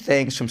see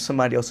things from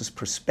somebody else's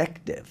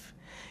perspective.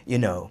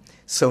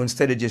 So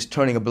instead of just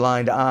turning a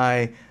blind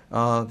eye,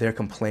 oh, they're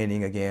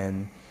complaining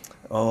again.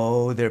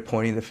 Oh, they're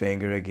pointing the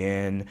finger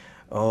again.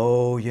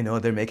 Oh,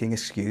 they're making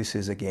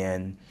excuses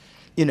again.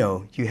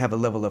 You have a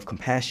level of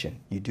compassion.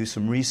 You do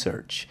some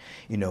research.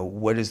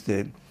 What is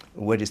the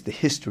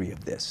history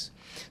of this?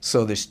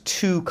 So there's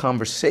two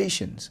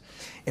conversations.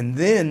 And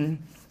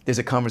then there's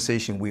a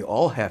conversation we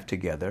all have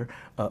together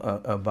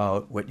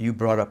about what you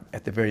brought up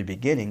at the very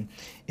beginning,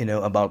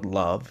 about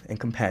love and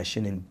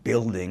compassion and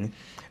building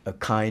a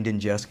kind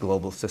and just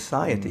global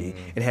society.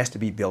 It has to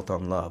be built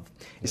on love.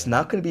 It's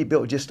not going to be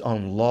built just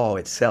on law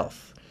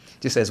itself.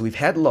 Just as we've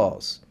had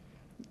laws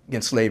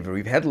against slavery,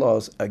 we've had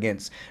laws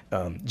against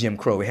Jim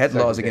Crow, we had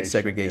laws against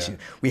segregation.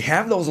 Yeah. We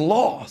have those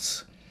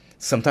laws.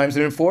 Sometimes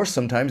they're enforced,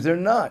 sometimes they're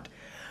not.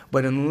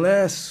 But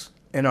unless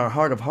in our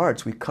heart of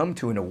hearts we come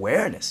to an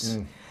awareness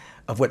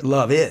of what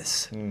love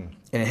is, and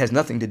it has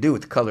nothing to do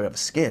with the color of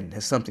skin, it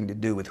has something to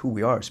do with who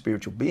we are as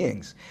spiritual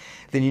beings,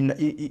 then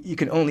you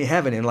can only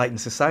have an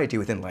enlightened society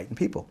with enlightened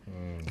people.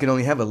 You can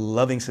only have a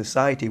loving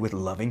society with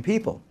loving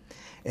people.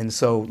 And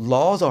so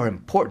laws are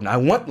important. I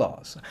want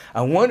laws.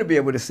 I want to be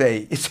able to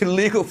say, it's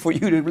illegal for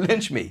you to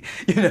lynch me.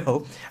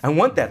 I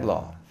want that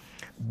law.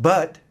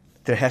 But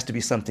there has to be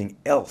something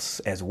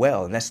else as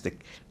well, and that's the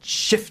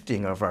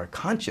shifting of our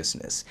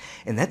consciousness.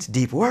 And that's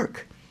deep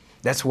work.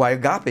 That's why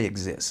Agape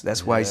exists.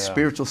 That's why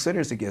spiritual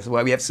centers exist. That's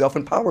why we have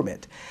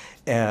self-empowerment.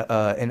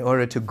 In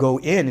order to go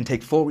in and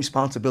take full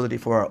responsibility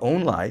for our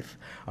own life,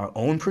 our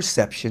own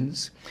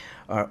perceptions,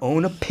 our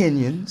own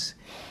opinions.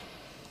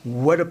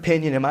 What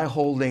opinion am I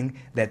holding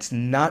that's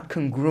not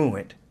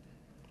congruent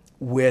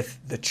with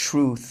the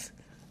truth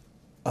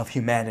of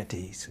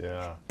humanity's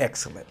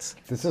excellence?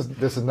 This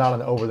is not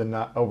an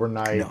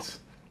overnight.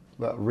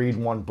 Read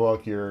one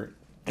book.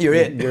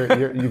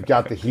 You've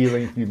got the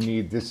healing you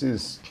need. This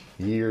is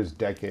years,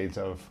 decades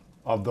of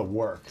of the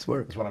work. It's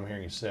work. Is what I'm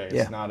hearing you say.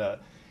 Yeah. It's not a,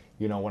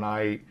 when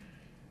I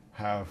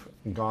have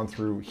gone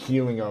through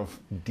healing of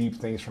deep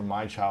things from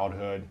my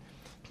childhood,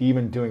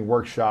 even doing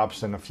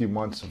workshops and a few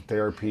months of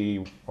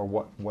therapy or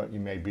what you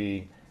may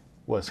be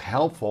was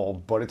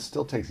helpful, but it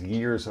still takes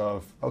years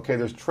of, okay,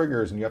 there's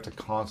triggers and you have to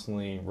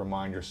constantly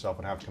remind yourself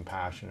and have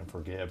compassion and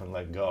forgive and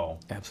let go.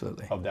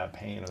 Absolutely. Of that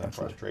pain and that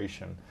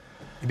frustration.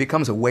 It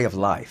becomes a way of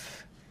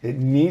life. It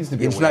needs to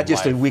be It's a way not of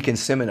just life. a weekend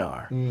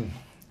seminar.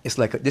 It's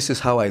like, this is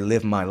how I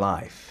live my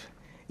life.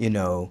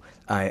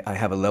 I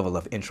have a level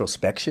of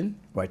introspection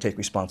where I take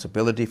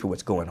responsibility for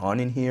what's going on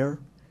in here,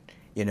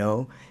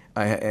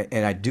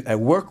 I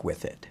work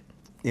with it.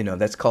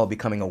 That's called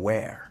becoming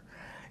aware,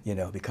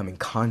 becoming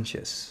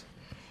conscious.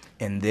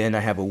 And then I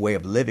have a way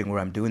of living where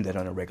I'm doing that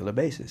on a regular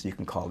basis. You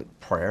can call it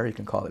prayer, you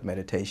can call it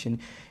meditation,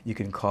 you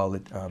can call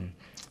it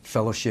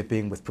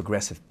fellowshipping with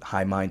progressive,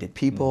 high-minded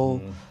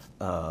people,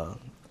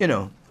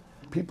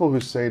 People who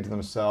say to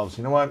themselves,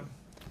 you know what,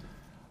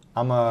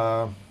 I'm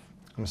a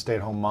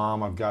stay-at-home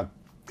mom, I've got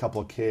a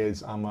couple of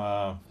kids, I'm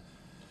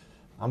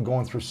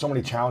going through so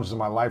many challenges in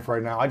my life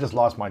right now, I just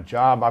lost my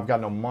job, I've got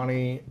no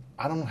money,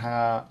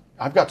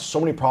 I've got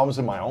so many problems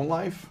in my own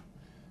life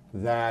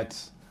that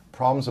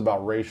problems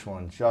about racial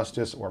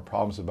injustice or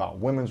problems about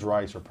women's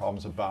rights or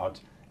problems about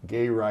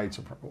gay rights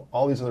or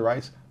all these other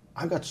rights,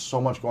 I've got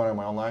so much going on in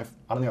my own life,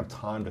 I don't even have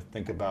time to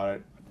think about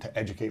it, to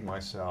educate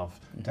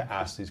myself, to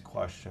ask these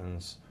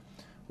questions.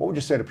 What would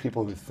you say to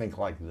people who think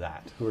like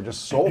that, who are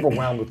just so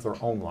overwhelmed with their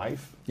own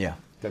life? Yeah.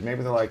 That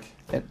maybe they're like...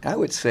 And I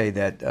would say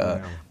that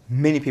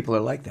many people are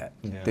like that.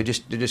 Yeah. They're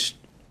just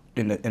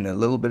in a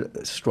little bit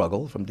of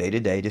struggle from day to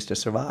day just to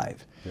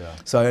survive. Yeah.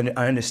 So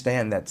I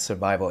understand that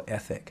survival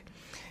ethic.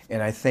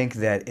 And I think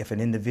that if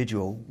an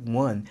individual,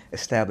 one,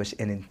 establish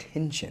an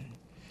intention,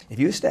 if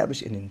you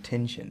establish an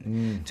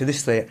intention to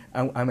this say,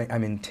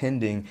 I'm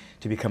intending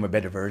to become a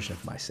better version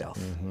of myself.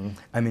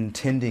 I'm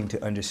intending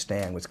to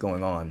understand what's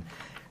going on.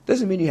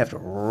 Doesn't mean you have to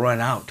run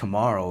out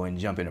tomorrow and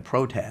jump in a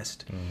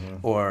protest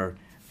or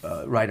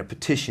write a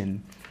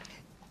petition.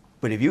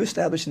 But if you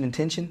establish an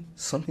intention,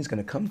 something's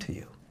going to come to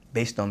you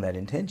based on that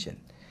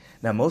intention.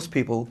 Now, most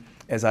people,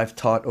 as I've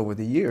taught over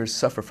the years,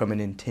 suffer from an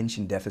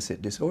intention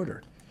deficit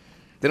disorder.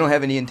 They don't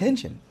have any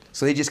intention,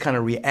 so they just kind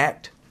of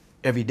react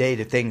every day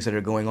to things that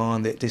are going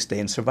on to stay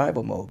in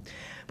survival mode.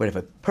 But if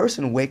a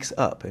person wakes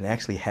up and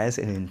actually has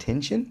an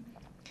intention,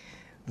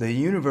 the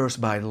universe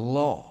by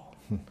law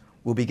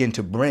will begin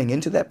to bring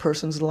into that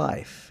person's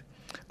life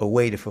a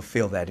way to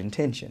fulfill that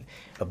intention.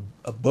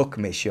 A book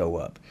may show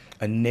up.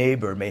 A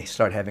neighbor may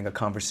start having a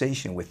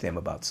conversation with them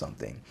about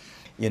something.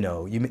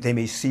 They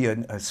may see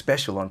a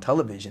special on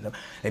television.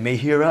 They may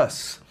hear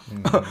us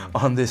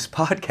on this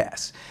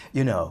podcast,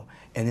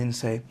 and then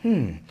say,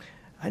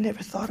 I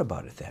never thought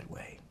about it that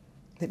way.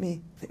 Let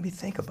me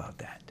think about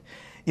that.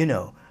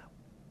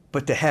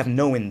 But to have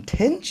no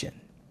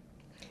intention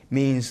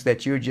means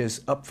that you're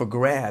just up for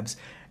grabs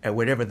at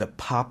whatever the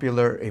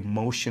popular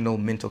emotional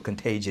mental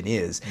contagion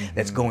is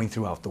that's going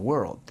throughout the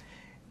world.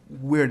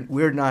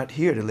 We're not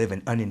here to live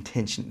an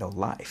unintentional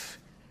life.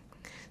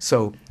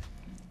 So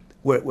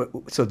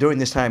during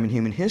this time in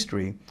human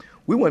history,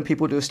 we want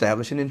people to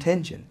establish an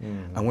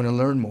intention. I want to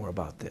learn more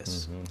about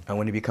this. I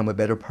want to become a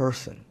better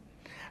person.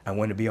 I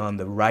want to be on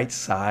the right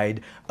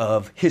side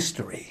of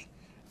history.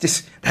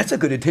 That's a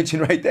good intention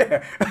right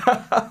there.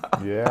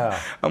 Yeah.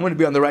 I want to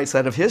be on the right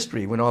side of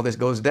history when all this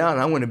goes down.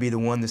 I want to be the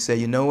one to say,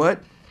 you know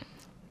what?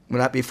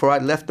 Before I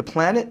left the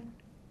planet,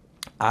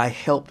 I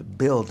helped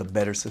build a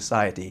better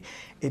society.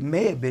 It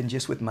may have been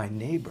just with my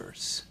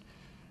neighbors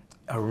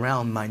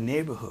around my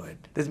neighborhood.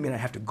 Doesn't mean I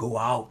have to go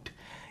out,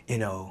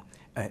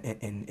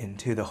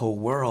 into the whole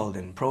world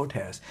and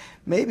protest.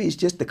 Maybe it's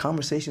just the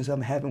conversations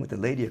I'm having with the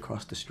lady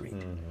across the street.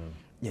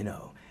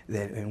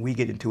 And we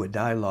get into a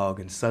dialogue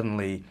and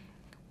suddenly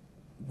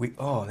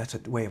that's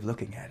a way of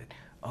looking at it.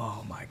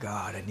 Oh my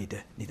God, I need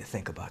to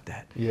think about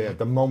that. Yeah,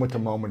 the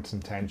moment-to-moment's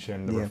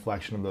intention, the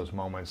reflection of those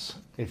moments.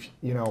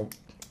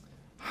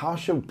 How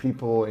should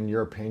people, in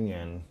your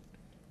opinion,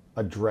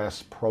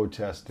 address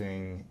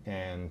protesting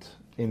and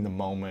in the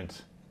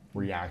moment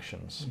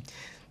reactions?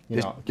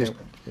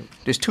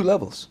 There's two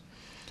levels.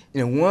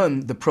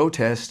 One, the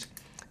protest,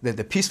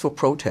 the peaceful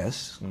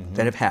protests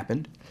that have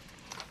happened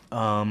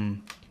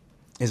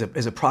is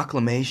a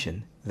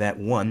proclamation that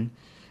one,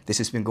 this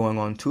has been going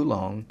on too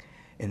long,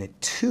 and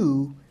that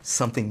two,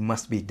 something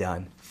must be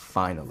done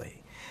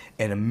finally.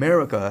 And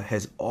America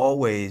has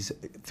always,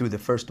 through the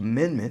First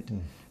Amendment,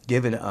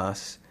 given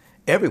us,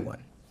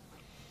 everyone,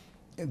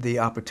 the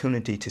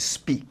opportunity to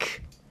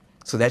speak.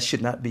 So that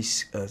should not be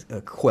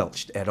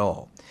quelched at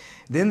all.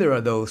 Then there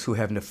are those who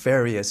have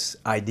nefarious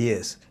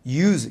ideas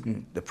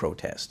using the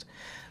protest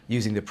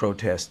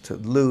to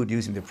loot,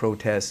 using the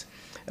protest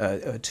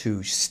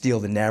to steal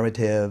the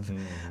narrative,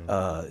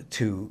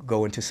 to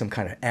go into some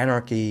kind of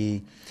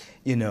anarchy.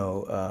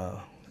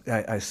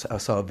 I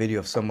saw a video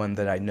of someone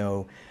that I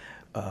know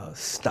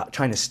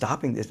trying to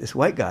stop this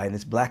white guy in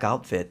this black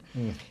outfit.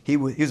 He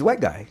was a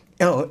white guy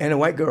and a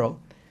white girl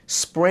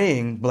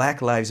spraying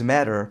Black Lives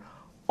Matter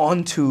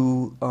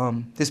onto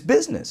this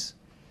business.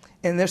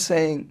 And they're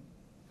saying,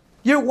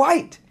 you're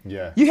white.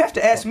 Yeah. You have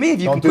to ask me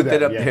if you can put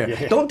that up there.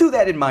 Yeah. Don't do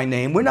that in my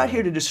name. We're not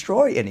here to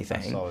destroy anything.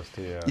 I saw this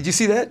too, yeah. Did you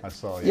see that? I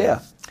saw it, yeah.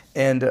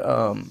 And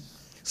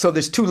so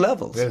there's two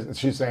levels.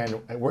 She's saying,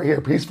 we're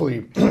here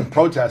peacefully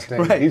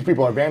protesting. Right. These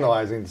people are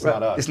vandalizing. It's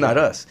not us. It's not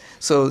us.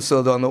 So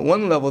on the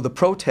one level, the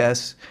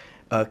protests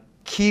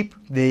keep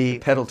the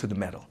pedal to the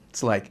metal.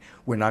 It's like,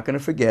 we're not going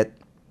to forget,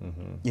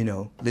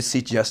 let's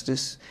see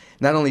justice.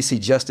 Not only see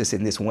justice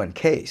in this one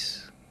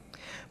case,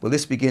 but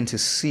let's begin to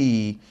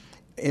see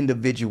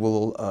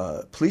individual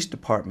police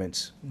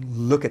departments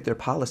look at their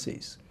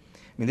policies.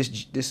 I mean,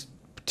 this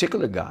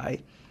particular guy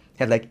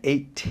had like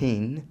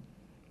 18,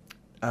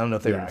 I don't know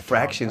if they're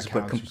infractions,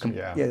 but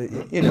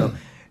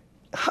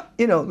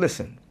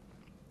listen,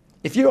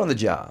 if you're on the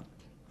job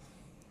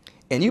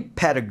and you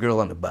pat a girl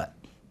on the butt,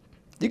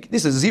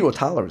 this is zero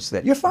tolerance to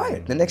that. You're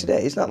fired the next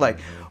day. It's not like,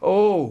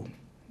 oh,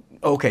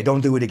 okay,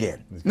 don't do it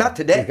again. Not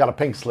today. He's got a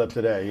pink slip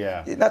today,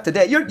 yeah. Not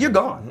today. You're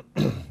gone.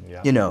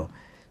 Yeah.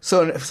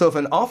 So if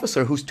an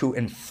officer who's to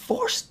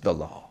enforce the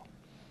law,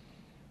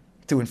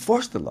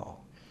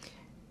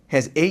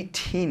 has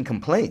 18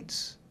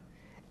 complaints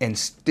and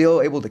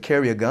still able to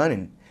carry a gun,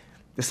 and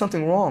there's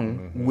something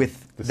wrong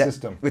with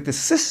the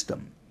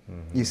system.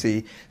 You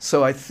see,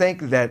 so I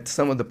think that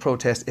some of the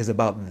protest is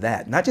about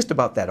that, not just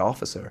about that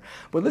officer,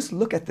 but let's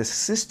look at the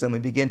system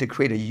and begin to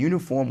create a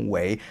uniform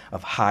way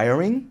of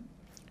hiring,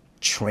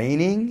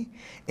 training,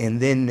 and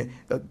then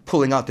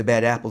pulling out the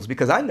bad apples,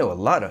 because I know a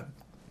lot of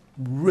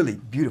really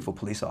beautiful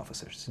police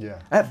officers. Yeah.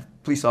 I have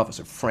police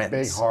officer friends.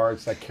 Big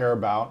hearts that care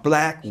about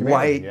black,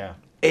 humanity, white,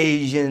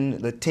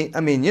 Asian, Latino.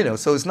 I mean,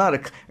 so it's not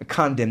a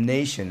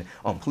condemnation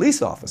on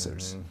police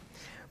officers.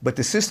 But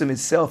the system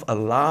itself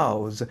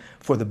allows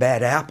for the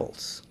bad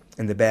apples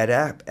and the bad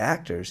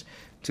actors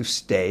to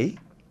stay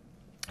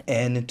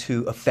and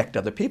to affect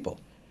other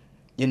people.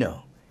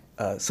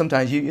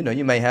 Sometimes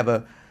you may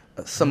have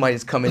somebody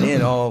that's coming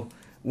in all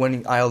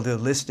wanting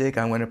idealistic.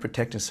 I want to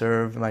protect and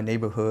serve my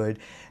neighborhood,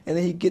 and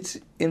then he gets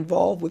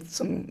involved with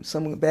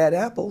some bad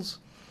apples,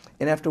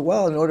 and after a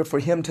while, in order for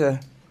him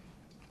to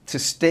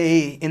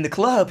stay in the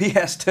club, he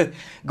has to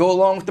go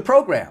along with the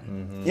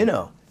program.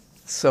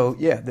 So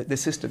yeah, the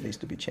system needs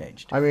to be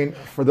changed. I mean,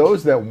 for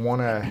those that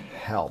want to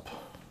help,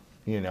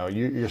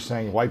 you're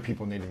saying white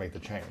people need to make the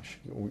change.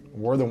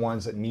 We're the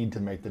ones that need to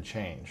make the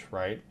change,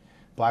 right?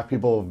 Black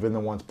people have been the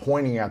ones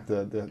pointing at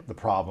the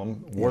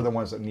problem. We're the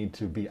ones that need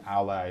to be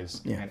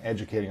allies and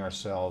educating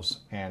ourselves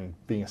and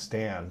being a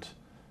stand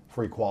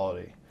for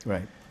equality.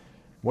 Right.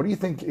 What do you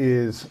think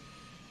is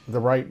the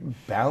right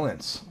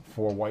balance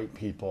for white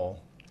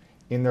people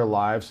in their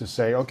lives to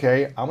say,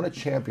 okay, I'm going to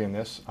champion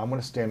this. I'm going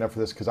to stand up for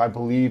this because I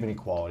believe in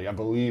equality. I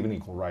believe in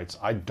equal rights.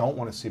 I don't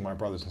want to see my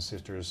brothers and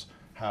sisters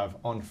have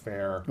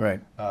unfair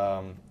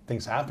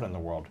things happen in the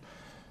world.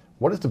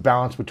 What is the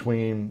balance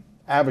between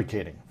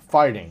advocating,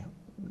 fighting,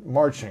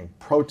 marching,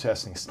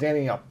 protesting,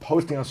 standing up,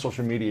 posting on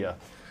social media,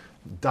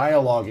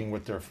 dialoguing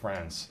with their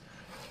friends,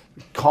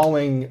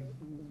 calling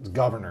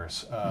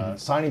governors,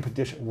 signing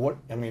petitions?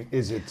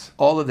 Is it?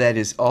 All of that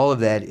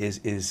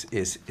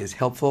is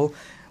helpful.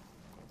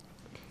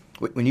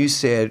 When you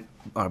said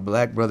our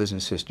black brothers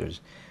and sisters,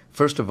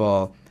 first of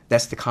all,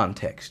 that's the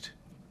context.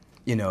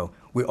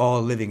 We're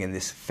all living in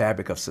this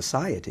fabric of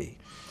society.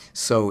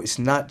 So it's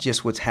not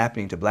just what's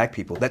happening to black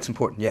people. That's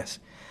important, yes.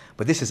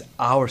 But this is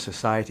our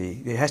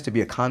society. There has to be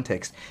a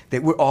context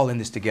that we're all in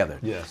this together.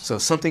 Yes. So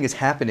something is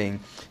happening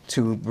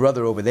to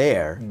brother over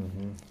there.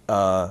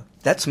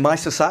 That's my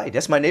society.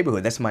 That's my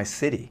neighborhood. That's my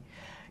city.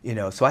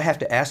 So I have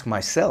to ask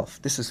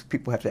myself,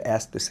 people have to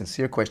ask the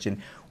sincere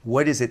question,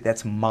 what is it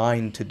that's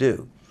mine to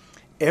do?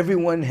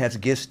 Everyone has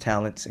gifts,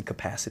 talents, and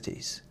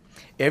capacities.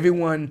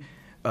 Everyone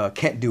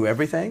can't do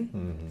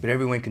everything, but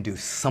everyone can do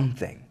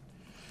something.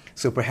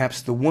 So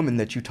perhaps the woman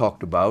that you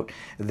talked about,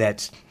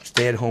 that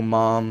stay-at-home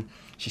mom,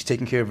 she's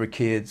taking care of her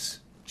kids,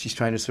 she's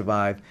trying to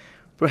survive,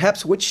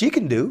 perhaps what she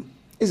can do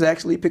is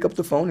actually pick up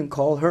the phone and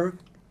call her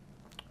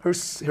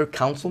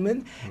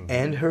councilman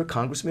and her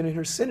congressman and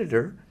her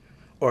senator,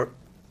 or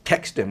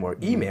text them or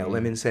email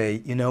them and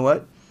say, you know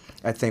what?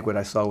 I think what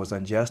I saw was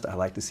unjust. I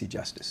like to see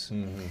justice.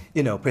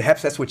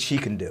 Perhaps that's what she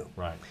can do.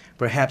 Right.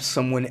 Perhaps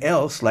someone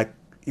else, like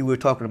we were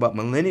talking about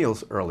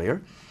millennials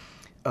earlier,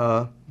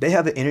 they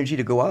have the energy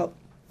to go out.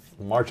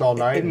 March all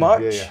night. In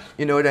March,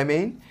 you know what I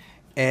mean?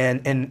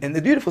 And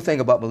the beautiful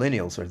thing about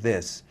millennials are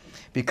this,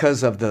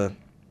 because of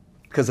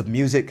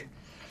music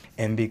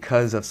and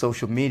because of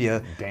social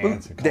media,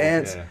 dance.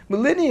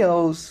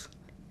 Millennials,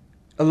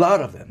 a lot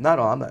of them, not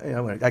all,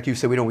 like you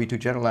said, we don't need to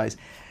generalize.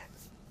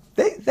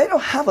 They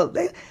don't have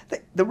the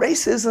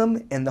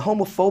racism and the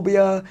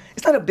homophobia.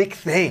 It's not a big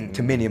thing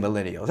to many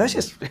millennials. That's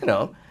just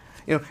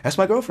that's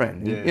my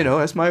girlfriend.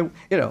 That's my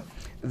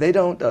They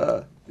don't.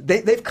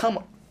 They've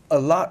come a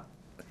lot.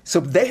 So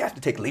they have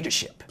to take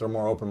leadership. They're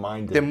more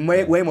open-minded.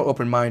 They're way more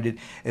open-minded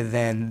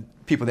than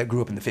people that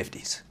grew up in the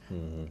 50s.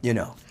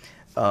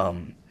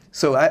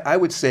 So I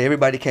would say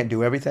everybody can't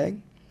do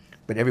everything,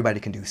 but everybody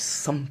can do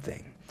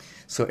something.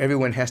 So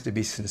everyone has to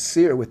be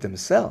sincere with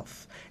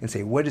themselves and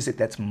say, what is it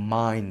that's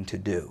mine to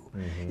do?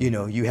 You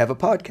know, you have a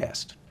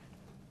podcast.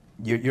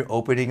 You're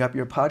opening up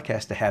your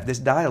podcast to have this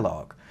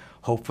dialogue.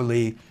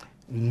 Hopefully,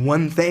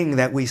 one thing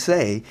that we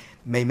say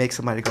may make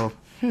somebody go,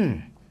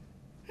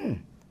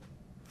 let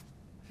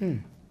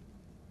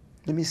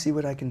me see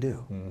what I can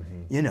do.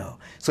 You know,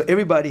 so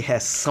everybody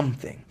has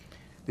something.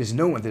 There's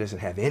no one that doesn't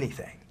have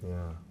anything.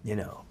 You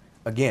know,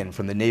 again,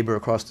 from the neighbor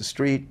across the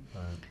street,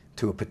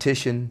 to a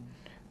petition,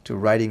 to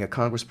writing a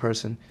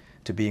congressperson,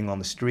 to being on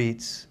the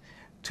streets,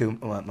 to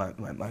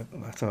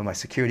some of my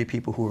security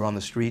people who are on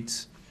the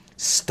streets,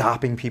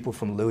 stopping people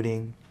from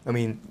looting. I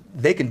mean,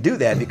 they can do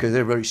that because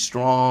they're very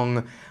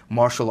strong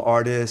martial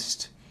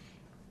artists,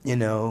 you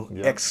know,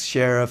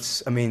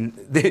 ex-sheriffs. I mean,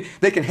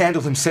 they can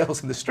handle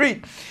themselves in the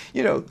street,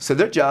 you know. So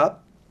their job,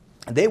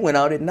 they went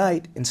out at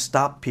night and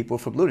stopped people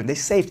from looting. They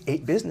saved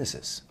 8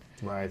 businesses.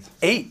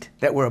 8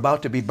 that were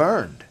about to be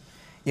burned.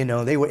 You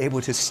know, they were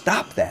able to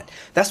stop that.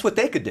 That's what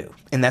they could do,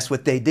 and that's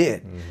what they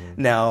did.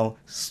 Now,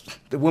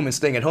 the woman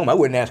staying at home, I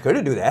wouldn't ask her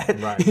to do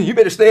that. You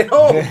better stay at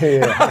home.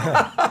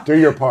 Do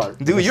your part.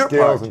 Do your part. The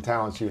skills and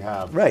talents you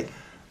have. Right.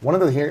 One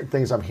of the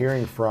things I'm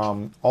hearing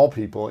from all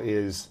people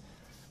is,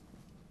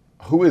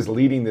 who is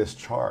leading this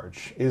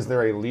charge? Is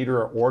there a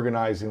leader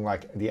organizing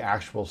like the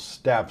actual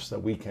steps that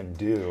we can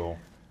do,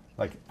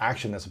 like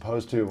action as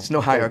opposed to... There's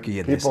no hierarchy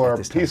in this. People are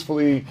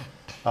peacefully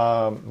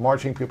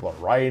marching, people are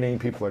rioting,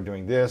 people are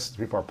doing this,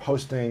 people are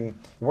posting.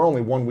 We're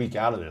only 1 week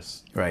out of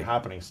this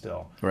happening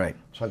still. Right.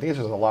 So I think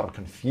there's a lot of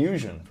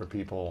confusion for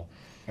people,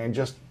 and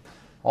just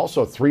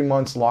also 3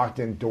 months locked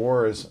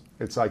indoors,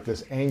 it's like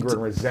this anger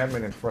and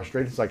resentment and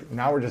frustration. It's like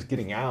now we're just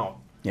getting out.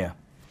 Yeah.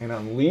 And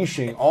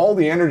unleashing all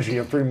the energy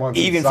of 3 months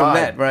Even inside. from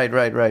that,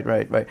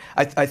 right.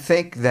 I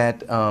think that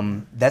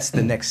that's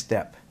the next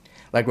step.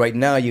 Like right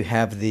now you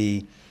have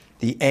the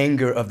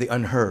anger of the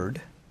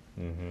unheard,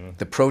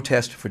 the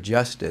protest for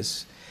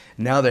justice.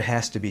 Now there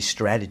has to be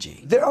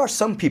strategy. There are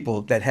some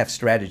people that have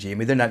strategy. I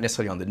mean, they're not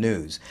necessarily on the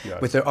news,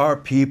 but there are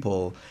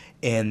people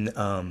in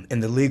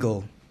the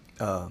legal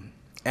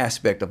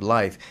aspect of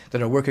life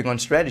that are working on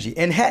strategy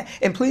and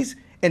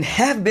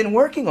have been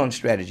working on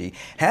strategy,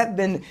 have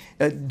been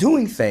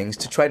doing things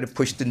to try to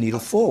push the needle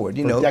forward.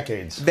 You know,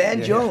 decades.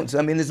 Van Jones.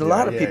 I mean, there's a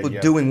lot of people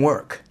doing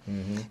work.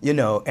 You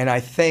know, and I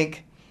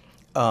think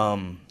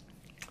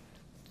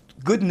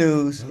good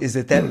news is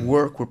that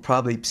work will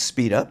probably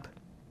speed up.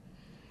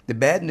 The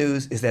bad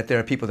news is that there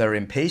are people that are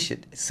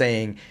impatient,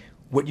 saying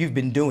what you've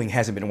been doing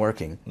hasn't been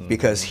working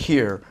because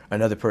here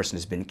another person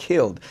has been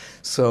killed.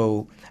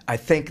 So I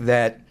think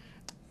that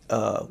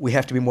we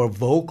have to be more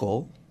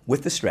vocal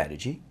with the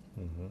strategy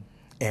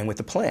and with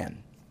the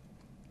plan.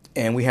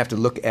 And we have to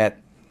look at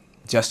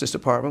Justice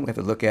Department, we have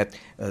to look at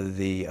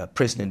the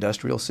prison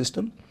industrial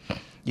system.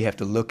 You have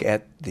to look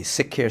at the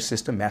sick care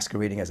system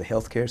masquerading as a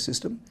health care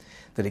system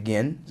that,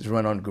 again, is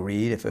run on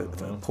greed. If a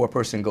poor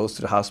person goes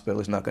to the hospital,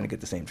 is not going to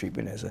get the same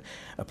treatment as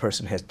a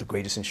person who has the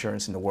greatest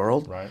insurance in the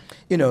world. Right.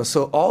 You know,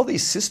 so all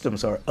these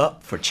systems are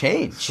up for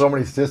change. So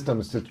many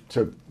systems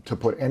to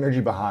put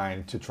energy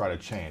behind to try to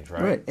change,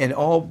 right? Right, and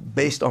all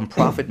based on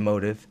profit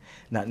motive,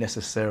 not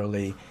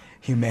necessarily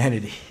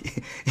humanity,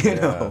 you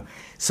know.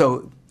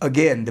 So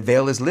again, the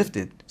veil is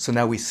lifted, so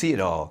now we see it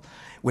all.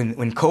 When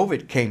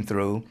COVID came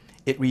through,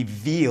 it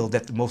revealed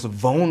that the most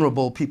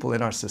vulnerable people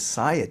in our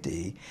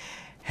society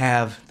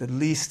have the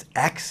least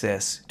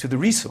access to the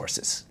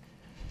resources.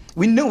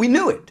 We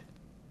knew it,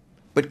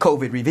 but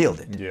COVID revealed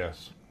it.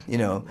 Yes. You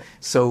know,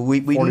 so we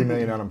 40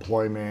 million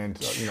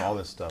unemployment, you know, all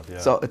this stuff. Yeah.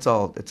 So it's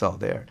all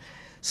there.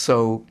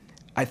 So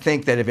I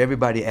think that if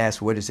everybody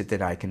asks, what is it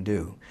that I can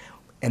do?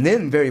 And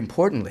then very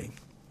importantly,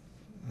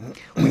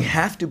 we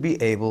have to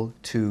be able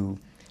to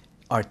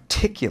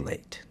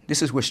articulate.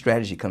 This is where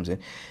strategy comes in.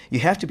 You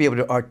have to be able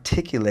to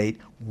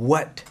articulate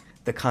what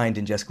the kind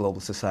and just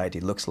global society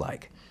looks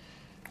like,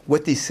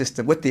 what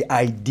the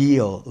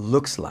ideal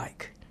looks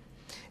like.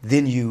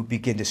 Then you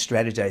begin to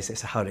strategize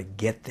as to how to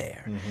get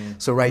there.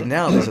 So right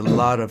now there's a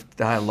lot of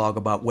dialogue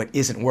about what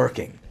isn't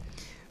working.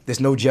 There's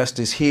no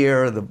justice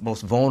here, the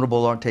most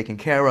vulnerable aren't taken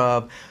care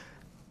of.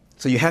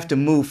 So you have to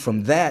move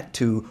from that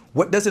to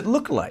what does it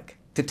look like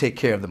to take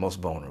care of the most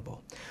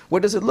vulnerable?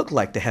 What does it look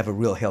like to have a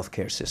real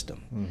healthcare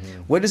system?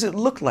 What does it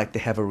look like to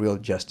have a real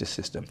justice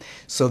system?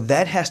 So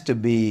that has to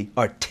be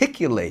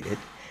articulated.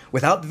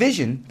 Without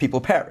vision,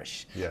 people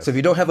perish. Yes. So if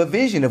you don't have a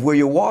vision of where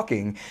you're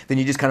walking, then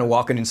you're just kind of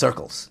walking in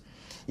circles.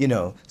 You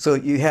know, so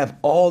you have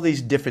all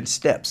these different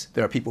steps.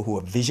 There are people who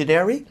are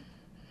visionary,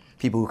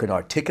 people who can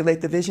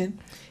articulate the vision,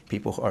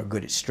 people who are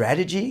good at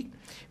strategy,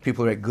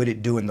 people who are good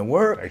at doing the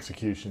work.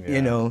 Execution, yeah.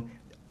 You know,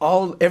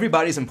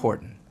 everybody's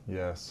important.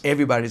 Yes.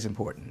 Everybody's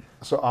important.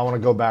 So I want to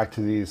go back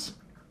to these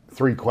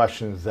 3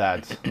 questions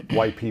that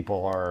white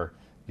people are,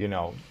 you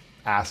know,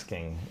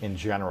 asking in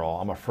general.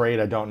 I'm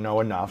afraid I don't know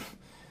enough.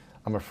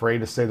 I'm afraid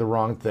to say the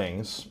wrong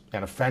things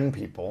and offend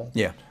people.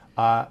 Yeah.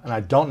 And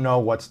I don't know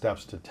what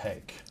steps to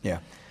take. Yeah.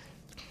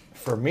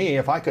 For me,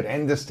 if I could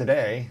end this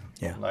today,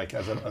 yeah, like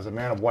as a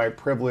man of white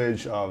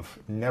privilege, of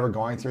never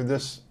going through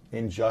this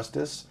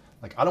injustice,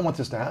 Like, I don't want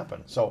this to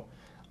happen. So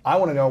I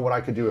want to know what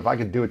I could do if I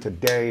could do it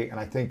today. And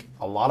I think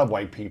a lot of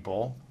white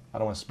people, I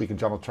don't want to speak in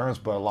general terms,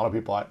 but a lot of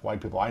people,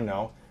 white people I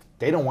know,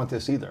 they don't want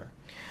this either.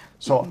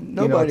 So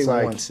nobody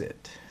wants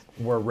it.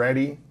 We're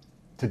ready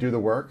to do the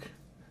work.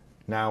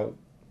 Now,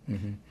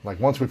 like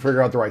once we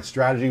figure out the right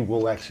strategy,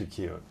 we'll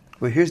execute.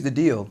 Well, here's the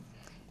deal.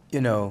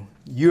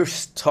 You're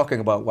talking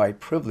about white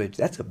privilege.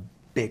 That's a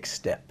big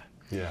step.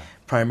 Yeah.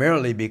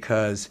 Primarily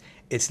because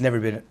it's never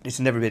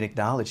been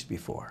acknowledged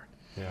before.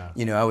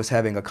 Yeah. I was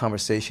having a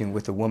conversation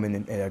with a woman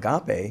in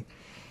Agape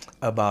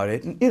about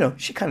it. And,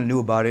 she kind of knew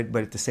about it,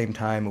 but at the same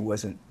time, it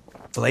wasn't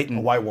blatant.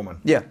 A white woman.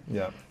 Yeah.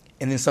 Yeah.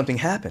 And then something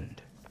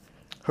happened.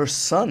 Her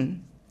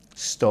son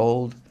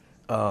stole,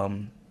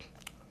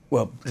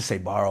 let's say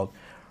borrowed,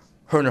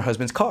 her and her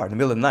husband's car in the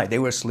middle of the night. They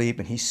were asleep,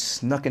 and he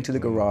snuck into the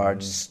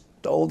garage,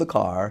 stole the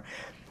car,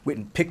 went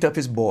and picked up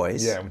his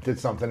boys. Yeah, did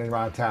something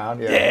around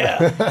town.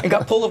 Yeah. And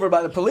got pulled over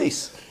by the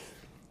police.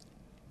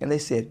 And they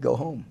said, go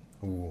home.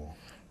 Ooh.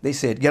 They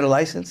said, get a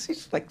license?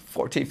 He's like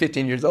 14,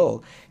 15 years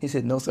old. He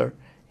said, no, sir.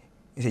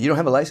 He said, you don't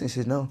have a license?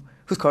 He said, no.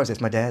 Whose car is this?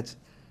 My dad's.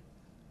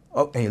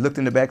 Oh, and he looked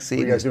in the back seat.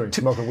 What are you guys doing?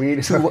 Smoking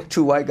weed?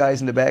 Two white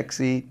guys in the back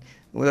seat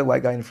with a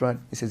white guy in the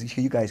front. He says,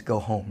 you guys go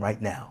home right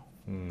now.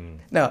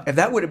 Now, if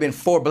that would have been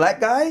 4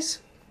 black guys,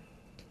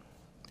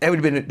 they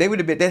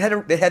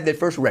had their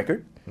first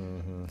record,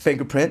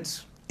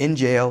 fingerprints, in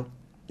jail,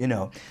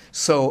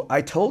 So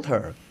I told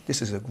her,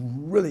 this is a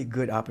really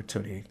good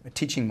opportunity, a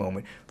teaching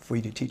moment for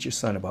you to teach your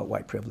son about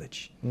white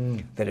privilege.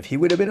 That if he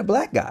would have been a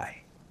black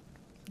guy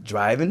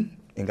driving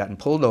and gotten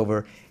pulled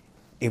over,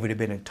 it would have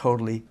been a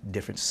totally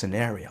different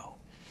scenario.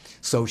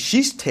 So she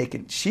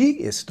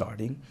is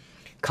starting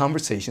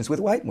conversations with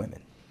white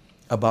women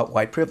about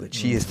white privilege.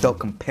 She has felt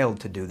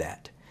compelled to do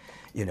that,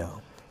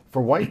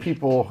 For white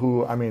people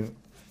who,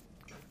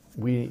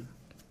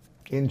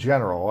 in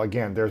general,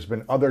 again, there's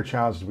been other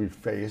challenges we've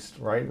faced,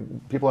 right?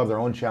 People have their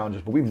own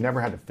challenges, but we've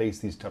never had to face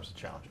these types of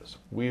challenges.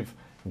 We've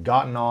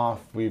gotten off,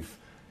 we've,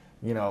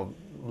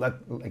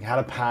 had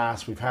a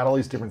pass, we've had all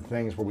these different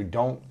things where we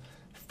don't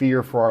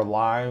fear for our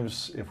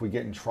lives if we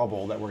get in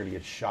trouble that we're going to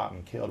get shot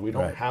and killed. We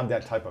don't have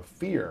that type of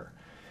fear.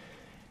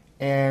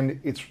 And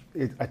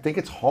I think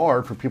it's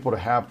hard for people to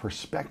have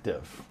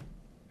perspective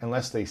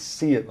unless they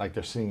see it like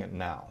they're seeing it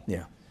now.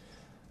 Yeah.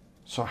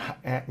 So,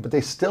 but they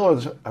still are.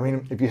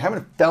 If you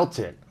haven't felt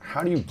it,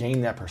 how do you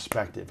gain that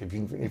perspective? If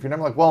you're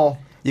never like, well,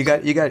 you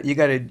got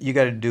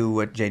to do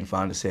what Jane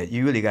Fonda said.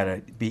 You really got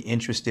to be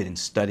interested in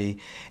study,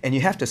 and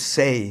you have to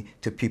say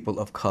to people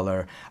of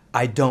color,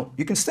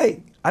 You can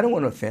say, I don't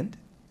want to offend.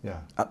 Yeah.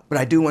 But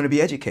I do want to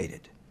be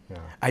educated. Yeah.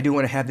 I do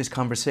want to have this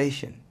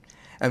conversation.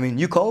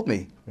 You called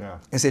me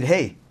and said,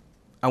 hey,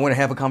 I want to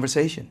have a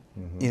conversation.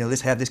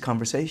 Let's have this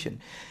conversation.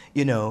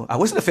 I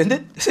wasn't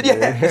offended. I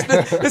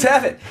said, let's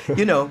have it.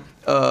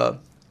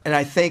 And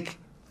I think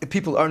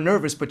people are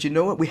nervous, but you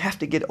know what? We have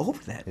to get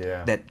over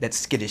that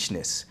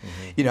skittishness.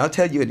 I'll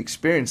tell you an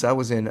experience. I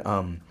was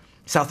in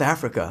South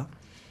Africa.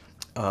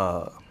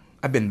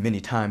 I've been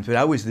many times, but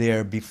I was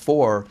there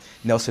before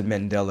Nelson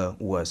Mandela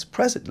was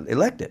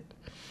elected.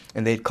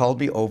 And they'd called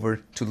me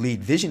over to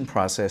lead vision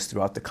process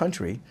throughout the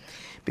country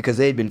because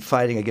they had been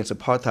fighting against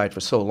apartheid for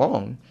so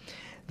long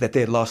that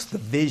they had lost the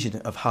vision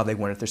of how they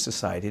wanted their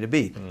society to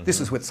be. This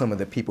is what some of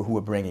the people who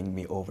were bringing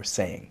me over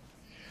saying.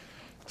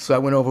 So I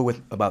went over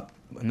with about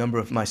a number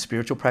of my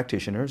spiritual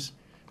practitioners,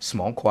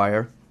 small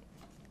choir,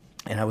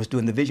 and I was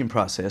doing the vision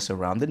process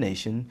around the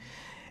nation.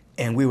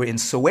 And we were in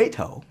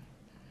Soweto,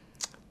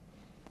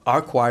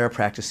 our choir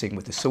practicing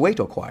with the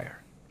Soweto choir.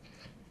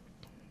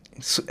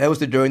 So that was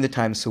during the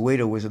time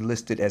Soweto was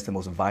listed as the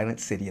most violent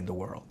city in the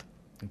world,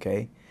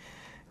 okay?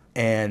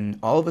 And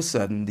all of a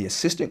sudden, the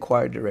assistant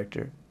choir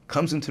director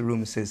comes into the room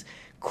and says,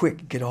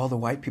 quick, get all the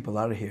white people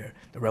out of here.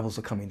 The rebels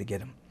are coming to get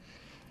them.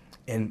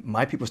 And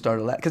my people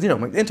started laughing, because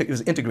it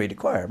was an integrated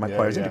choir. My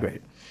choir is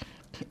integrated.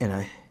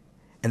 And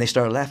they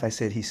started laughing. I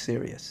said, he's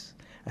serious.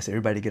 I said,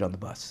 everybody get on the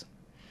bus.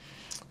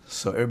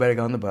 So everybody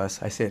got on the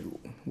bus. I said,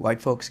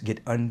 white folks,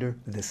 get under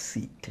the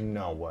seat.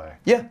 No way.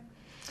 Yeah.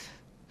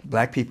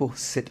 Black people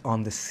sit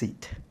on the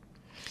seat.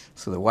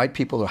 So the white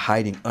people are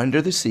hiding under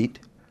the seat.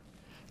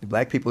 The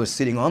black people are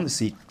sitting on the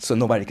seat so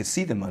nobody could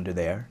see them under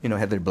there.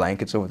 Had their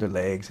blankets over their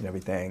legs and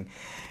everything.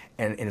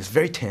 And it's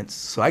very tense.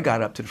 So I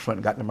got up to the front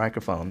and got the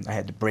microphone. I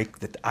had to break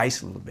the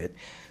ice a little bit.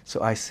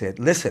 So I said,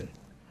 listen,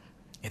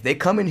 if they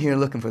come in here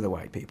looking for the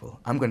white people,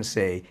 I'm going to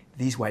say,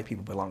 these white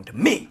people belong to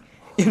me.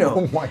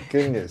 Oh my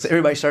goodness. So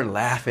everybody started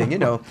laughing,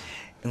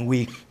 And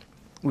we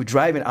were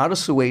driving out of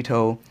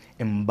Soweto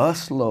in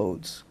bus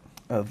loads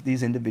of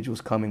these individuals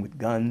coming with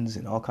guns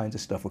and all kinds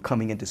of stuff were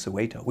coming into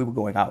Soweto. We were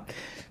going out.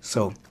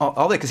 So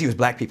all that because he was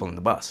black people in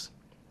the bus.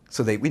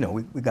 So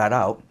we got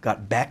out,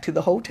 got back to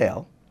the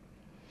hotel,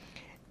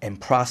 and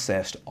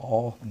processed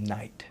all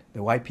night.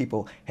 The white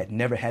people had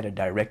never had a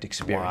direct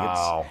experience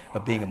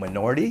of being a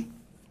minority,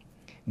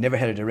 never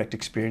had a direct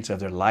experience of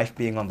their life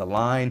being on the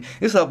line.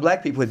 This is how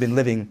black people had been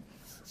living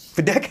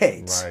for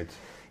decades. Right.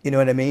 You know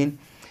what I mean?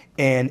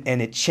 And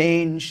it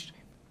changed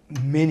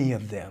many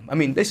of them, I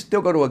mean, they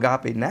still go to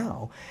Agape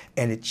now,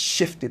 and it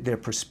shifted their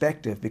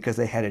perspective because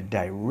they had a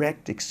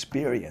direct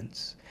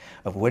experience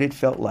of what it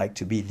felt like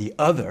to be the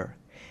other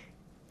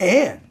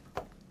and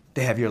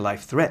to have your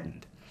life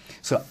threatened.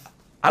 So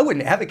I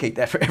wouldn't advocate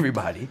that for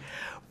everybody,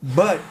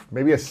 but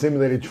maybe a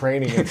simulated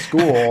training in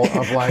school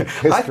of like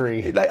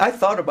history. I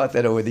thought about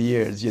that over the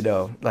years, you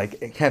know,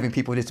 like having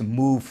people just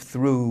move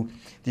through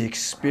the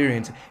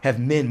experience, have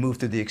men move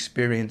through the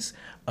experience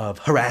of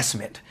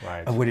harassment,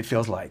 right, of what it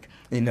feels like.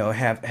 You know,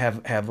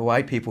 have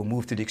white people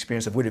move through the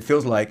experience of what it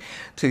feels like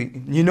to,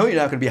 you know, you're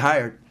not going to be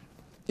hired.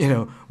 You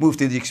know, move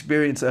through the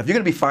experience of, you're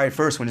going to be fired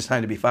first when it's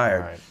time to be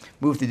fired. Right.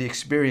 Move through the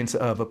experience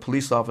of a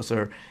police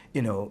officer,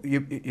 you know,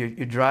 you're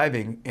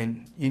driving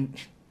and you're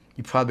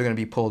probably going to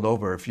be pulled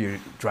over if you're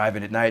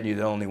driving at night and you're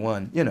the only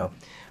one, you know,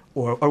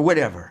 or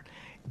whatever.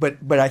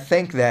 But I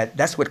think that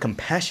that's what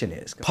compassion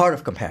is. Part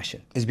of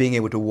compassion is being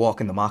able to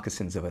walk in the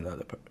moccasins of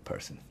another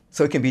person.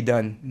 So it can be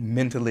done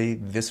mentally,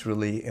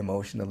 viscerally,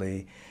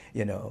 emotionally,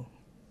 you know.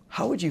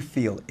 How would you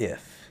feel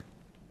if,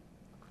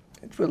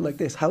 it's really like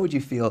this, how would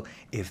you feel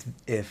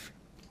if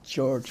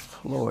George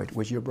Floyd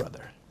was your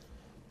brother?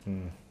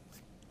 Mm.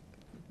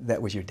 That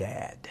was your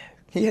dad.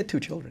 He had 2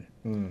 children,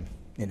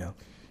 you know.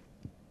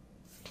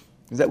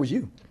 That was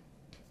you.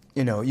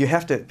 You know,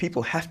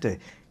 people have to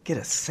get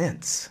a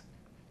sense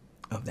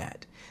of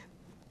that.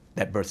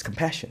 That births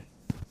compassion,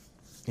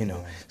 you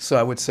know. So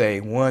I would say,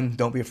 1,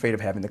 don't be afraid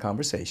of having the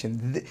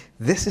conversation.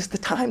 This is the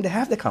time to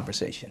have the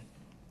conversation,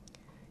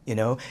 you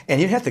know. And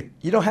you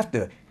don't have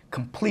to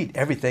complete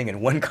everything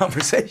in one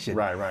conversation.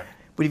 Right, right.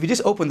 But if you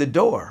just open the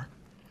door,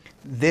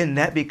 then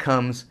that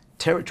becomes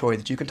territory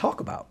that you can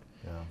talk about.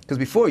 Because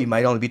before you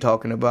might only be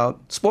talking about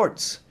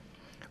sports,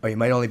 or you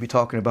might only be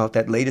talking about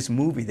that latest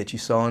movie that you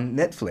saw on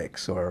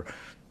Netflix or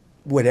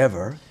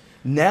whatever.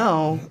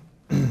 Now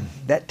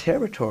that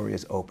territory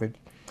is open,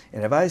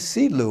 and if I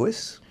see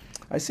Lewis,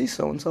 I see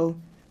so-and-so,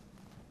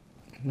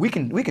 we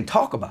can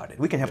talk about it.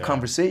 We can have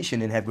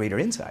conversation and have greater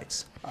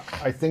insights.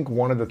 I think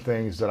one of the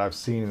things that I've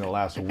seen in the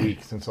last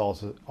week since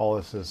all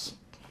this has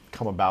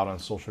come about on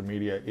social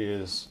media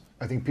is,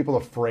 I think people who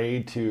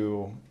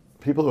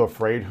are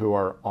afraid who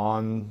are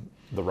on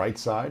the right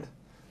side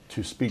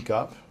to speak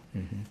up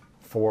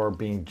for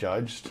being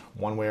judged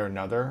one way or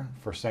another,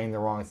 for saying the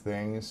wrong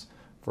things,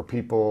 for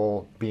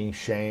people being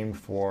shamed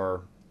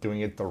for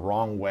doing it the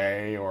wrong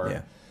way,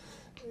 or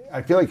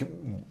I feel like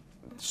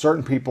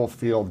certain people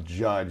feel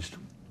judged,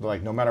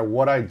 like no matter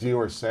what I do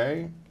or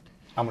say,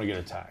 I'm going to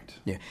get attacked.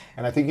 Yeah.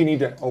 And I think you need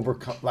to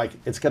overcome, like,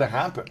 it's going to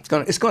happen.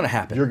 It's going to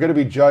happen. You're going to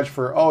be judged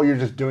for, oh, you're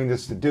just doing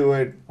this to do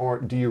it, or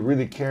do you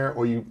really care,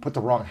 or you put the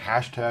wrong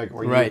hashtag,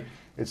 or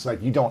it's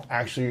like you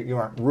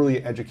aren't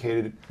really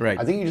educated. Right.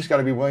 I think you just got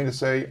to be willing to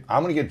say,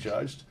 I'm going to get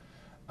judged.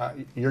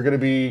 You're going to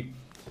be,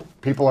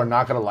 people are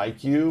not going to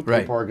like you.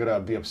 Right. People are going to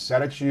be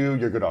upset at you.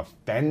 You're going to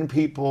offend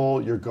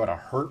people. You're going to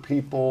hurt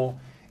people.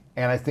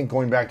 And I think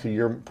going back to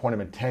your point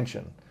of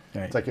intention,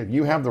 it's like if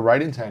you have the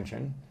right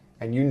intention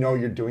and you know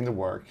you're doing the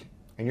work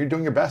and you're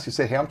doing your best, you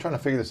say, hey, I'm trying to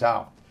figure this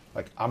out.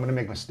 Like, I'm going to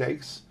make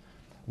mistakes,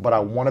 but I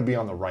want to be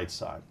on the right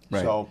side.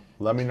 Right. So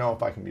let me know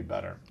if I can be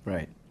better.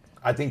 Right.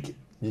 I think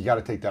you got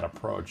to take that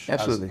approach.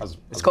 Absolutely.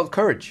 It's called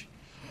courage.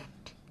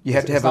 You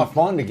have to have. It's not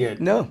fun to get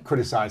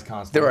criticized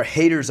constantly. There are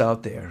haters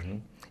out there.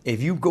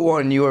 If you go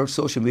on your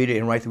social media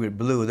and write the word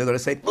blue, they're going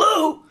to say,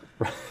 blue,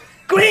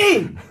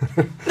 green.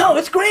 No,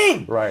 it's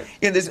green. Right.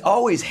 And there's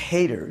always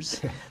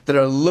haters that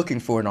are looking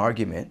for an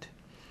argument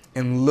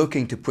and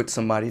looking to put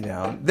somebody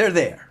down. They're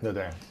there. They're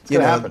there. It's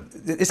going to happen.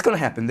 It's going to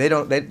happen.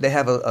 They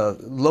have a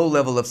low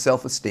level of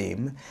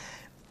self-esteem.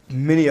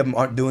 Many of them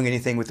aren't doing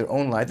anything with their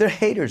own life. They're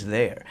haters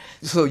there.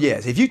 So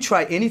yes, if you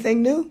try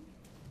anything new,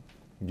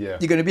 you're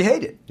going to be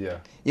hated. Yeah.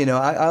 You know,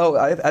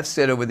 I've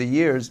said over the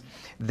years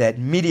that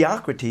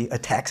mediocrity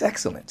attacks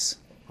excellence.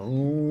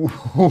 Ooh.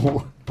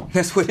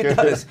 That's what it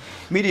does.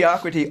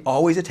 Mediocrity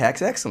always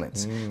attacks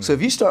excellence. So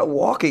if you start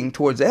walking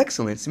towards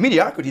excellence,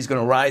 mediocrity is going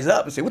to rise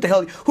up and say, what the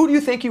hell, who do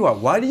you think you are?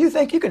 Why do you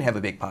think you can have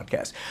a big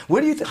podcast?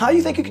 How do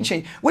you think you can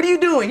change? What are you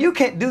doing? You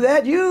can't do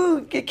that.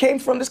 You came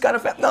from this kind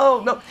of family.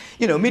 No.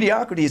 You know,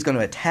 mediocrity is going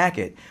to attack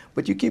it,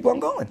 but you keep on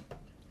going.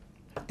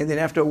 And then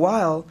after a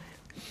while,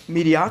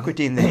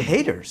 mediocrity and the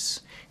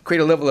haters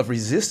create a level of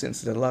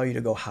resistance that allow you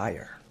to go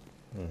higher.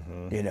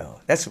 You know,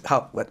 that's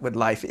what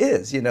life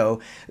is. You know,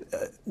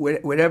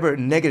 whatever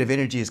negative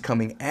energy is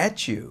coming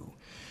at you,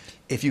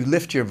 if you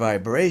lift your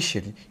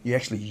vibration, you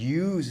actually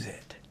use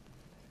it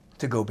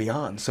to go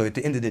beyond. So at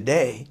the end of the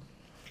day,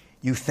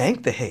 you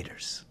thank the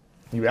haters.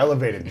 You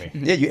elevated me.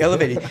 Yeah, you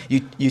elevated.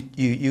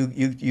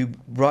 You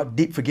brought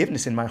deep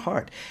forgiveness in my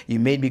heart. You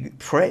made me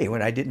pray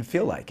when I didn't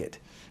feel like it.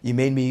 You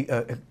made me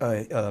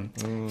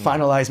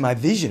finalize my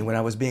vision when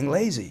I was being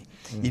lazy.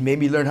 You made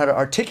me learn how to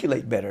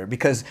articulate better.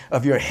 Because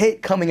of your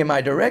hate coming in my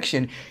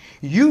direction,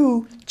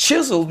 you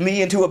chiseled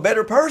me into a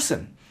better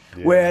person.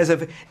 Yeah. Whereas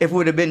if it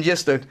would have been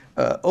just an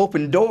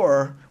open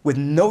door with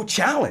no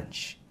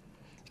challenge,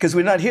 Because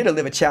we're not here to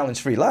live a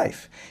challenge-free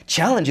life.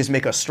 Challenges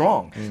make us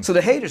strong. So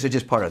the haters are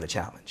just part of the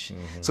challenge.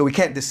 So we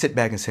can't just sit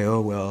back and say,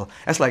 oh, well,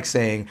 that's like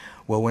saying,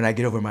 well, when I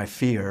get over my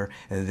fear,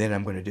 then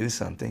I'm going to do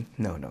something.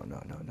 No, no,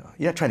 no, no, no.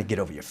 You're not trying to get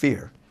over your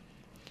fear.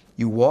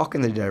 You walk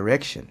in the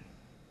direction,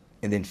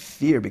 and then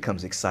fear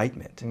becomes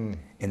excitement, and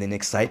then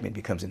excitement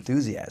becomes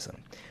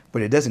enthusiasm.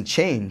 But it doesn't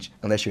change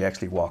unless you're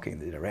actually walking in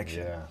the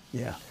direction.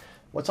 Yeah.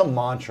 What's a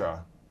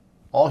mantra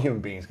all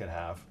human beings can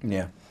have?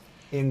 Yeah.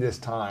 In this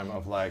time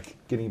of like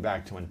getting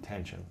back to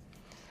intention?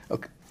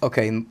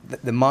 Okay,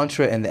 the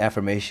mantra and the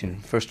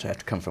affirmation first have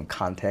to come from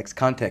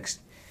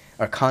context.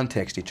 Our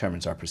context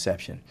determines our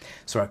perception.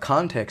 So our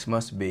context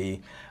must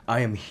be, I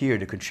am here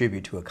to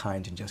contribute to a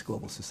kind and just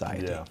global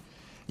society. Yeah.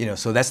 You know,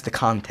 so that's the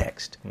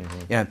context.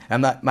 Yeah,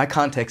 my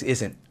context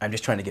isn't, I'm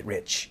just trying to get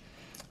rich,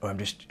 or I'm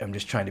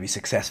just trying to be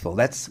successful.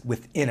 That's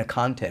within a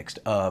context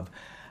of,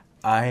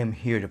 I am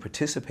here to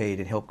participate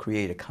and help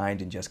create a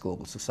kind and just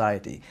global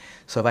society.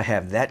 So if I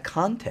have that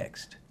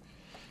context,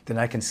 then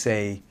I can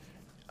say,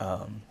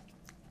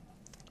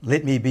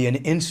 let me be an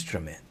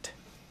instrument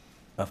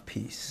of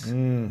peace.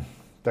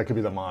 That could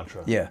be the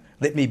mantra. Yeah,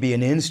 let me be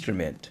an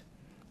instrument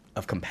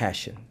of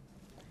compassion.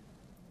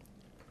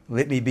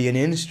 Let me be an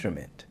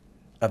instrument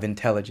of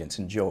intelligence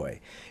and joy,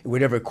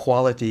 whatever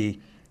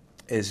quality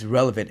is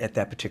relevant at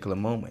that particular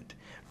moment.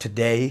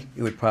 Today,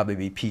 it would probably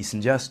be peace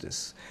and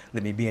justice.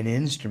 Let me be an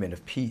instrument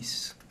of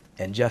peace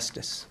and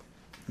justice,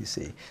 you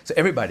see. So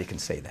everybody can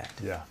say that.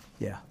 Yeah.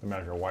 Yeah. Doesn't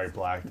matter if you're white,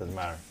 black, doesn't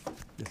matter.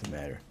 Doesn't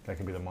matter. That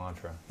can be the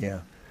mantra.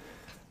 Yeah.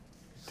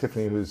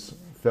 Tiffany, who's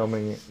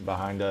filming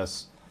behind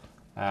us,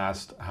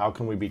 asked, how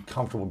can we be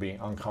comfortable being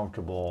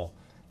uncomfortable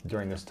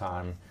during this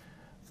time,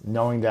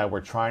 knowing that we're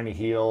trying to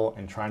heal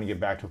and trying to get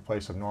back to a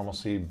place of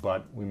normalcy,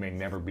 but we may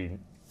never be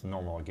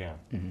normal again?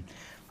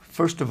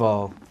 First of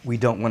all, we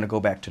don't want to go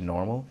back to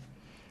normal.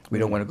 We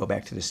don't want to go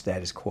back to the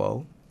status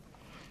quo.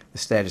 The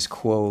status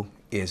quo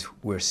is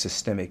where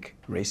systemic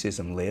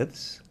racism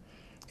lives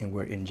and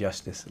where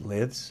injustice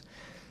lives.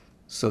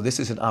 So this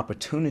is an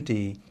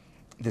opportunity,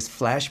 this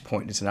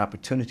flashpoint is an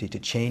opportunity to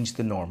change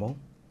the normal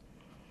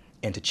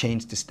and to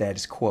change the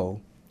status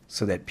quo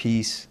so that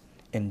peace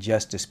and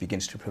justice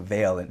begins to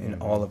prevail in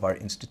all of our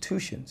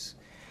institutions.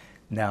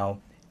 Now,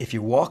 if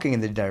you're walking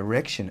in the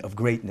direction of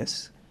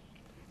greatness,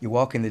 you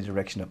walk in the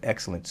direction of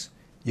excellence,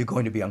 you're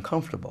going to be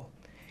uncomfortable.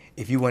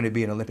 If you want to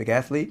be an Olympic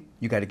athlete,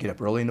 you got to get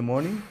up early in the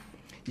morning,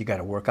 you got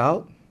to work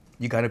out,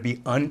 you got to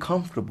be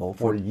uncomfortable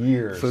for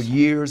years. For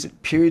years,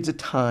 periods of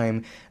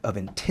time of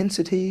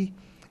intensity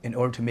in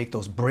order to make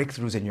those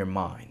breakthroughs in your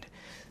mind.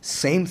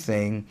 Same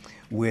thing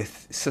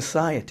with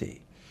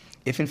society.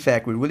 If in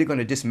fact we're really going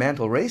to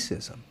dismantle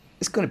racism,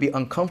 it's going to be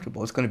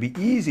uncomfortable. It's going to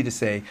be easy to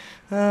say,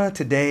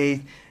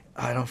 today,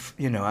 I'm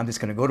just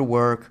going to go to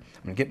work,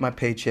 I'm going to get my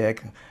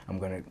paycheck, I'm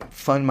going to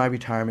fund my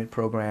retirement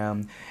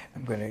program,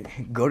 I'm going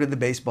to go to the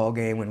baseball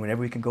game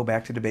whenever we can go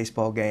back to the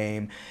baseball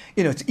game.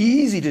 You know, it's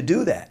easy to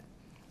do that.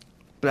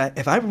 But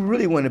if I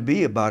really want to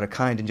be about a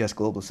kind and just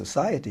global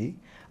society,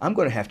 I'm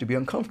going to have to be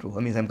uncomfortable.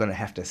 That means I'm going to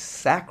have to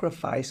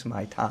sacrifice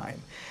my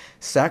time.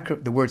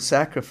 The word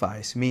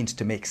sacrifice means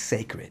to make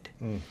sacred.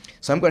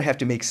 So I'm going to have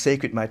to make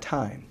sacred my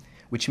time,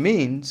 which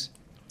means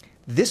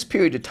this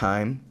period of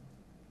time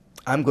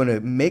I'm going to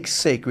make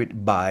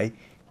sacred by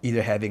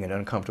either having an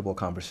uncomfortable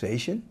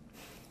conversation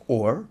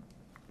or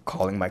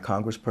calling my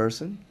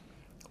congressperson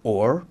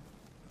or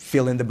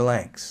fill in the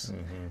blanks.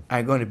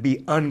 I'm going to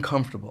be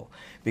uncomfortable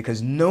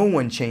because no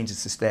one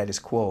changes the status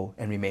quo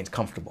and remains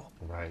comfortable.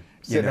 Right.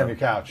 Sitting on your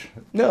couch.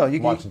 No,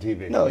 watching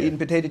TV. No, eating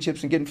potato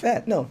chips and getting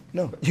fat. No.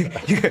 You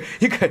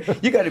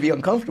got to be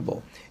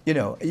uncomfortable. You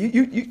know,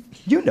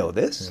 you know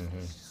this.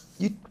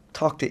 You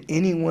talk to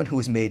anyone who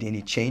has made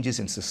any changes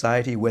in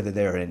society, whether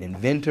they're an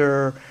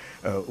inventor,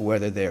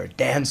 whether they're a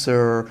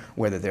dancer,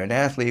 whether they're an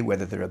athlete,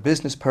 whether they're a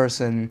business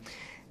person,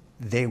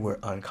 they were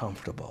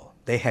uncomfortable.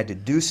 They had to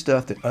do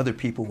stuff that other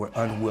people were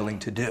unwilling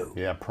to do.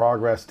 Yeah,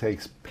 progress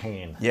takes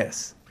pain.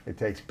 Yes. It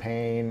takes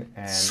pain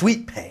and...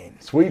 Sweet pain.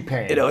 Sweet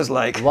pain. You know, it's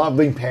like...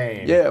 Lovely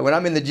pain. Yeah, when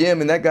I'm in the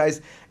gym and that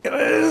guy's...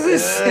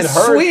 It's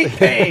hurts. Sweet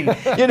pain.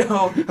 You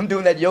know, I'm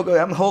doing that yoga,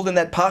 I'm holding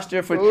that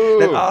posture for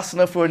that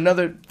asana for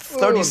another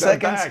 30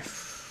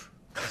 seconds.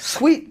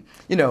 Sweet.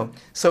 You know,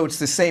 so it's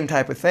the same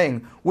type of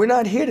thing. We're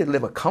not here to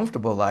live a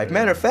comfortable life.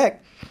 Matter of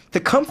fact, the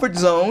comfort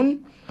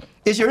zone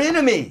is your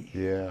enemy.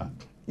 Yeah.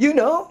 You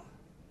know?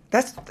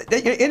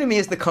 Your enemy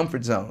is the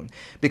comfort zone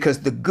because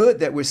the good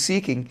that we're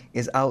seeking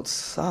is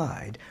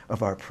outside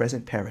of our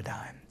present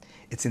paradigm.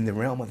 It's in the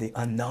realm of the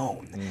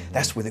unknown.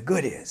 That's where the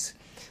good is.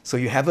 So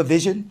you have a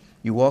vision,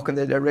 you walk in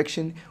that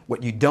direction.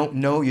 What you don't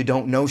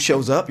know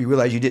shows up. You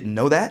realize you didn't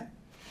know that.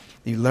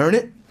 You learn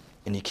it,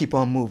 and you keep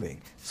on moving.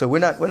 So we're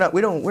not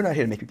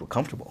here to make people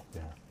comfortable.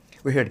 Yeah.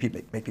 We're here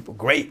to make people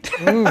great.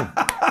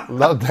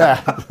 Love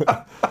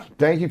that.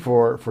 Thank you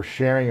for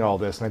sharing all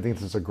this. And I think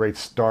this is a great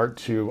start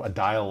to a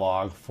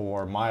dialogue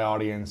for my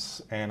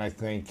audience. And I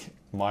think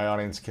my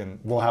audience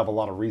we'll have a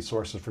lot of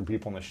resources for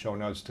people in the show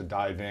notes to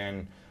dive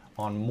in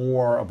on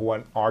more of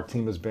what our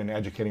team has been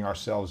educating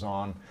ourselves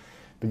on.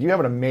 But you have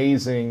an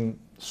amazing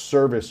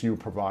service you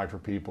provide for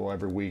people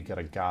every week at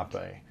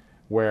Agape,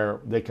 where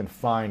they can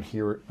find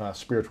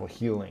spiritual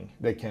healing.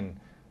 They can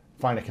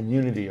find a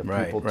community of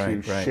people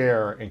to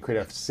share and create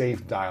a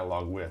safe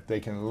dialogue with. They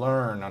can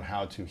learn on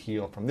how to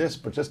heal from this,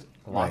 but just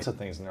lots of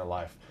things in their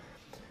life.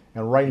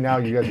 And right now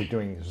you guys are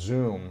doing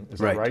Zoom, is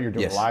that right? You're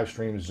doing live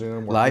stream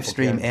Zoom? Live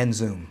stream and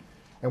Zoom.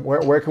 And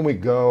where can we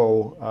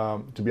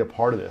go to be a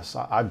part of this?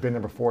 I've been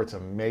there before, it's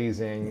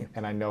amazing,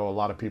 and I know a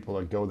lot of people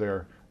that go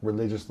there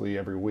religiously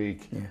every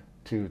week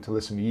to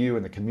listen to you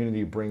and the community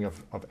you bring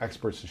of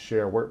experts to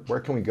share.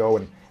 Where can we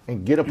go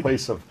and get a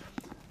place of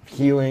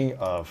healing,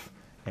 of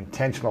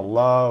intentional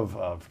love,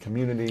 of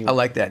community? I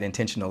like that,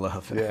 intentional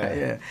love.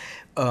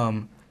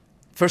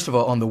 First of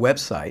all, on the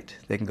website,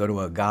 they can go to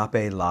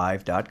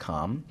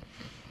agapelive.com.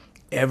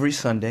 Every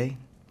Sunday,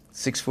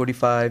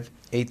 6:45,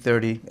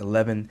 8:30,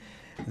 11,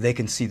 they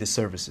can see the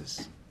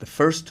services. The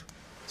first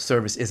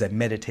service is a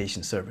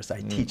meditation service.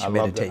 I teach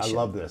meditation. I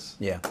love this.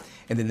 Yeah.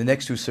 And then the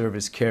next two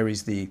services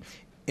carries the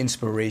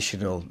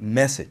inspirational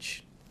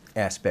message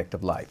aspect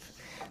of life.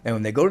 And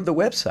when they go to the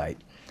website,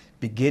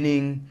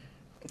 beginning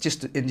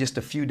in just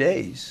a few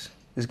days,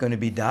 there's going to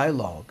be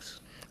dialogues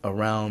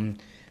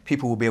around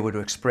people will be able to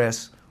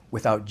express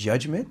without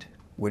judgment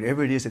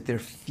whatever it is that they're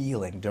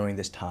feeling during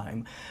this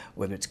time,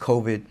 whether it's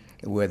COVID,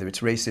 whether it's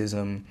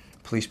racism,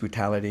 police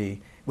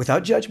brutality,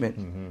 without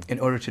judgment, in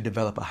order to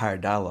develop a higher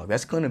dialogue.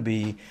 That's going to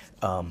be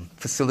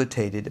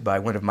facilitated by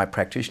one of my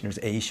practitioners,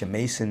 Aisha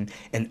Mason,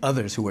 and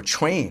others who are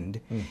trained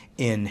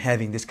in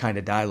having this kind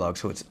of dialogue.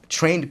 So it's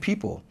trained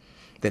people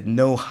that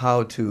know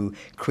how to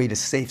create a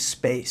safe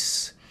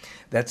space.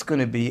 That's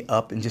going to be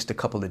up in just a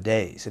couple of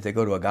days. If they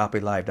go to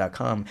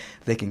agapelive.com,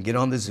 they can get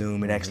on the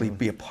Zoom and actually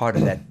be a part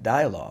of that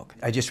dialogue.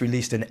 I just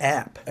released an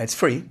app. It's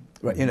free.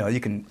 Right, you know, you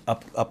can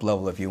up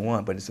level if you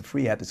want, but it's a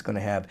free app that's going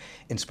to have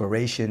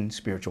inspiration,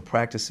 spiritual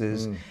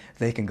practices.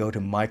 They can go to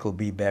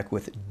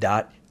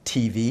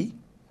michaelbeckwith.tv,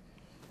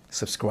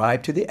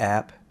 subscribe to the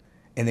app,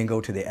 and then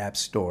go to the app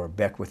store,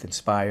 Beckwith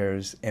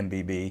Inspires,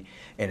 MBB,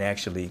 and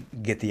actually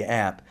get the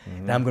app.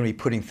 And I'm going to be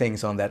putting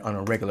things on that on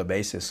a regular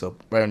basis, so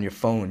right on your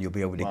phone you'll be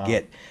able to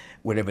get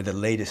whatever the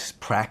latest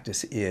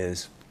practice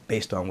is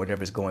based on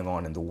whatever's going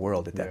on in the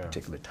world at that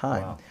particular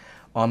time.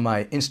 On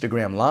my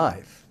Instagram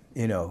Live,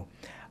 you know,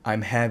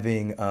 I'm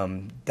having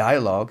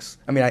dialogues.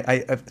 I mean,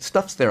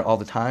 stuff's there all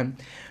the time,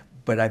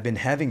 but I've been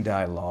having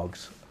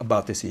dialogues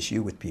about this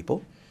issue with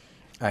people.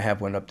 I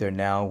have one up there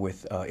now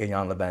with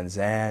Ian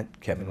LeBanzant,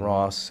 Kevin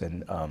Ross,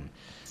 and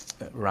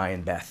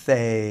Ryan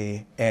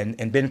Bathay,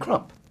 and Ben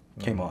Crump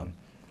came on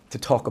to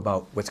talk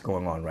about what's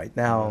going on right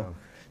now.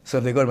 So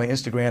if they go to my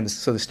Instagram,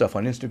 so there's stuff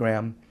on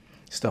Instagram,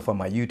 stuff on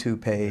my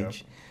YouTube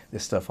page,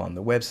 there's stuff on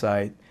the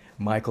website,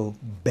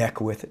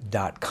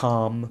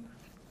 michaelbeckwith.com.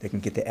 They can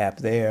get the app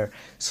there.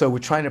 So we're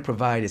trying to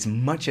provide as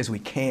much as we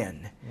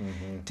can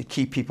to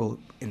keep people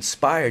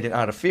inspired and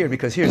out of fear,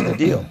 because here's the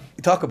deal.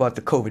 We talk about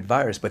the COVID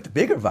virus, but the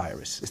bigger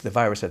virus is the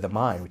virus of the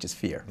mind, which is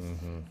fear.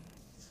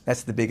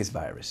 That's the biggest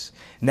virus.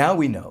 Now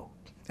we know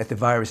that the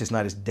virus is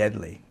not as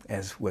deadly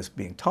as was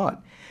being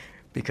taught,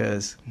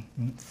 because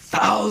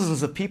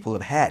thousands of people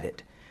have had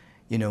it.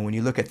 You know, when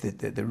you look at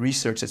the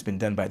research that's been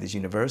done by these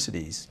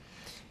universities,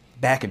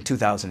 back in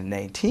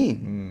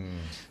 2019.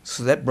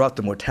 So that brought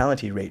the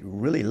mortality rate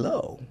really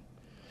low.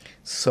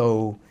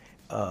 So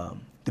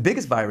the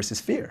biggest virus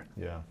is fear.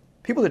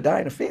 People are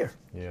dying of fear.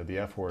 The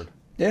F word.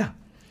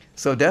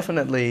 So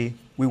definitely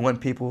we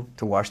want people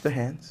to wash their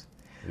hands.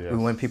 We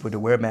want people to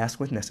wear masks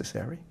when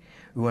necessary.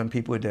 We want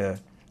people to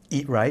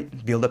eat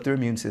right, build up their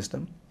immune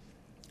system.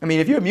 I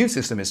mean, if your immune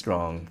system is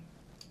strong,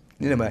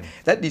 you know,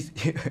 that needs,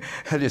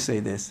 I'll just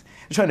say this,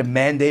 they're trying to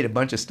mandate a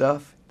bunch of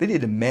stuff. They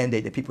need to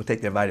mandate that people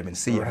take their vitamin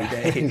C every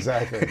day.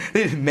 Exactly.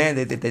 They need to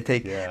mandate that they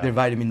take their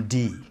vitamin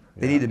D.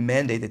 They need to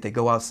mandate that they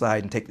go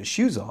outside and take their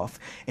shoes off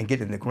and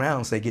get in the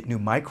ground so they get new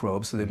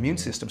microbes so the immune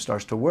system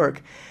starts to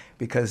work.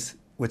 Because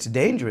what's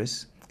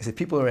dangerous is that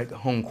people are at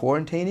home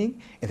quarantining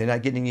and they're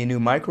not getting any new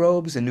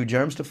microbes and new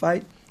germs to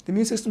fight. The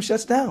immune system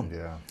shuts down.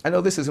 I know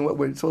this isn't what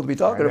we're supposed to be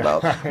talking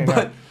about,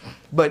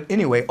 but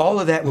anyway, all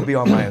of that will be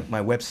on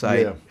my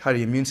website, how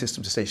the immune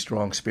system to stay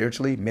strong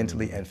spiritually,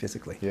 mentally, and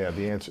physically.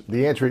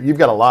 The answer, you've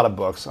got a lot of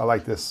books. I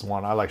like this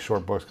one. I like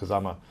short books because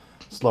I'm a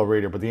slow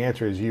reader, but the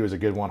answer is you is a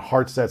good one.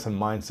 Heart Sets and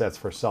Mindsets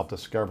for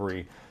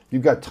Self-Discovery.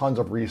 You've got tons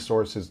of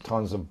resources,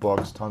 tons of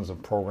books, tons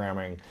of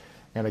programming.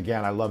 And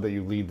again, I love that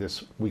you lead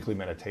this weekly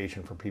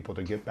meditation for people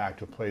to get back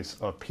to a place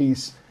of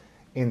peace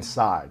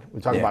inside. We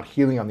talk about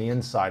healing on the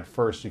inside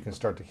first, so you can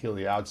start to heal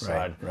the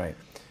outside.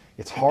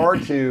 It's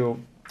hard to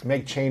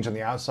make change on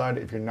the outside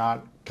if you're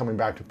not coming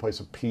back to a place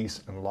of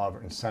peace and love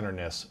and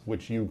centeredness,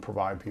 which you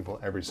provide people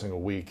every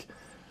single week,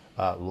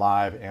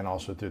 live and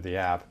also through the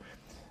app.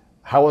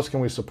 How else can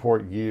we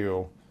support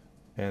you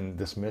in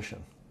this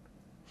mission?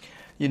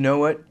 You know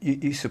what?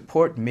 You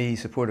support me,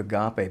 support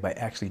Agape by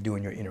actually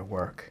doing your inner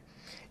work.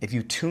 If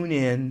you tune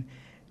in,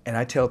 and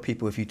I tell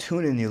people, if you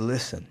tune in, you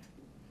listen,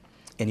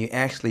 and you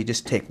actually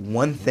just take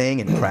one thing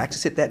and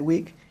practice it that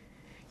week,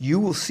 you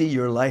will see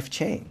your life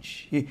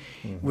change.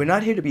 We're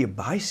not here to be a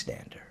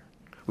bystander.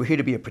 We're here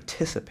to be a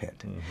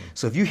participant.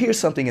 So if you hear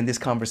something in this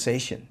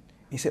conversation,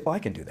 you say, oh, I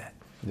can do that.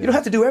 You don't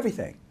have to do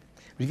everything.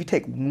 But if you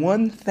take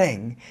one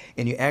thing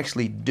and you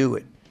actually do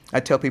it, I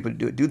tell people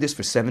to do this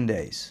for 7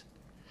 days.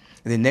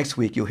 And then next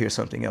week you'll hear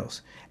something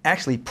else.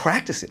 Actually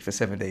practice it for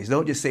 7 days.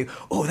 Don't just say,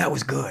 oh, that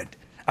was good.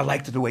 I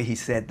liked the way he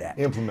said that.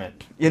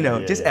 Implement.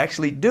 Just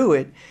actually do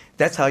it.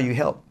 That's how you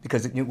help.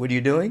 Because what are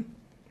you doing?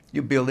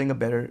 You're building a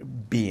better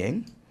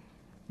being.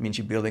 It means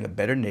you're building a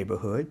better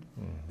neighborhood,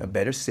 a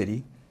better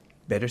city,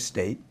 better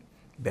state,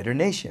 better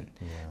nation.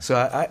 Yeah.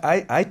 So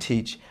I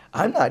teach,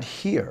 I'm not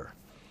here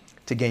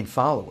to gain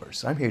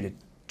followers. I'm here to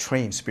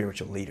train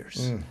spiritual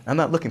leaders. I'm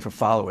not looking for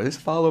followers. This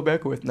follow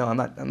Beckwith. No, I'm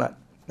not.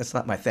 That's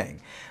not my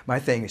thing. My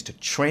thing is to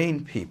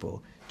train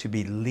people to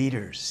be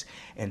leaders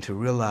and to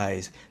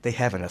realize they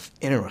have an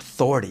inner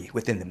authority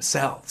within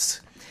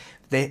themselves.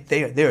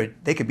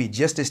 They could be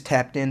just as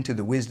tapped into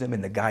the wisdom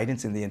and the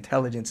guidance and the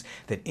intelligence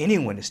that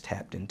anyone is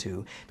tapped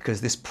into,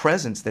 because this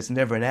presence that's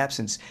never in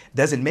absence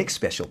doesn't make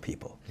special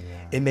people.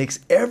 Yeah. It makes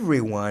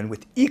everyone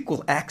with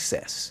equal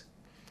access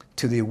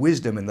to the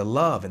wisdom and the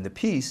love and the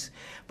peace,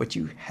 but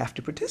you have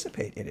to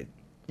participate in it.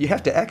 You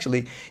have to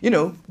actually,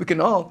 we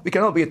can all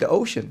be at the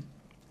ocean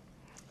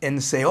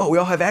and say, oh, we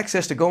all have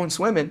access to going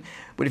swimming,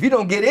 but if you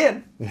don't get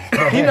in,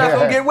 you're not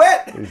gonna get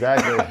wet.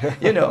 Exactly.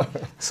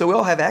 So we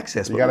all have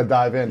access. You gotta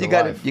dive in.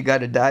 You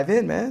gotta dive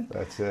in, man.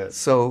 That's it.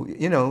 So,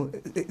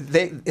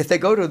 if they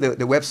go to the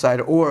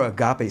website or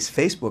Agape's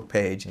Facebook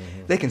page,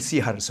 they can see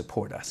how to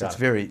support us. It's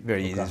very,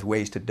 very easy. There's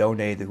ways to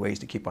donate, there's ways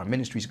to keep our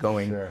ministries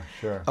going,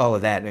 sure. all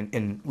of that.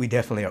 And we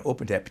definitely are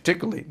open to that,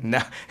 particularly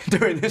now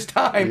during this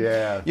time.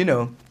 Yeah.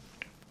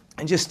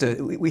 And just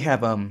we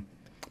have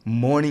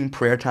morning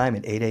prayer time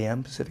at 8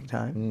 a.m. Pacific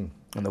time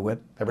on the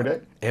web. Every day?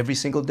 Every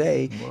single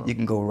day. Wow. You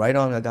can go right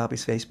on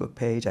Agape's Facebook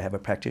page. I have a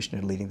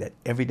practitioner leading that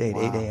every day at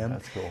 8 a.m.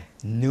 That's cool.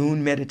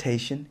 Noon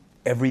meditation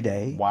every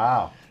day.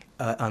 Wow.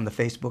 On the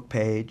Facebook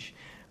page.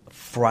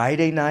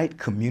 Friday night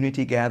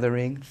community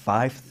gathering,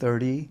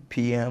 5:30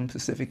 p.m.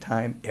 Pacific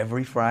time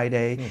every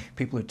Friday.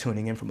 People are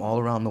tuning in from all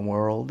around the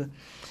world.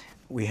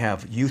 We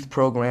have youth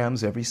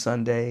programs every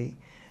Sunday.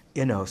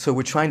 So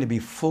we're trying to be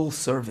full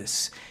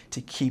service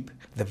to keep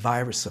the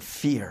virus of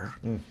fear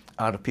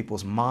out of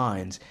people's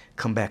minds,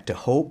 come back to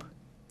hope.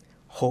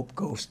 Hope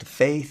goes to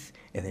faith,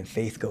 and then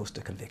faith goes to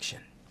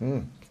conviction.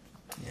 Yeah.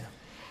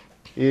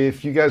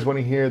 If you guys want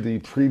to hear the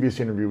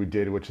previous interview we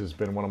did, which has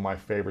been one of my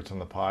favorites on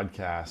the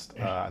podcast,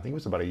 I think it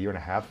was about 1.5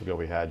 years ago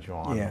we had you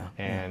on. Yeah.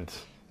 And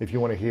if you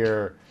want to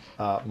hear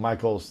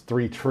Michael's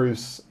 3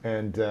 truths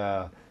and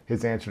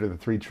his answer to the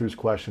 3 truths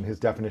question, his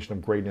definition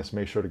of greatness,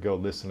 make sure to go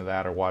listen to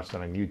that or watch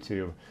that on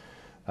YouTube.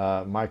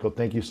 Michael,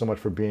 thank you so much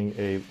for being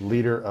a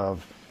leader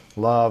of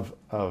love,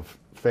 of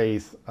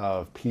faith,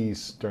 of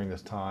peace during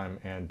this time,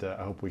 and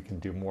I hope we can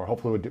do more.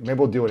 Hopefully, maybe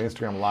we'll do an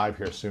Instagram Live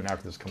here soon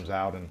after this comes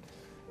out, and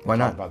why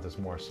not talk about this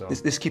more. So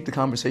let's keep the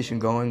conversation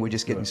going. We're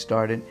just getting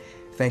started.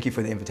 Thank you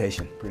for the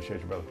invitation.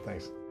 Appreciate you, brother.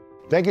 Thanks.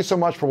 Thank you so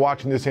much for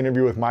watching this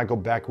interview with Michael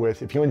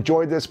Beckwith. If you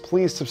enjoyed this,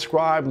 please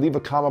subscribe, leave a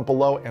comment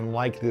below, and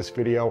like this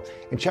video.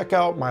 And check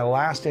out my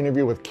last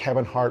interview with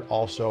Kevin Hart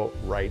also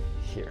right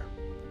here.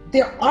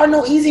 There are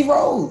no easy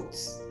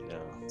roads. No.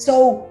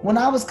 So when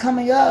I was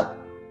coming up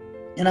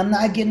and I'm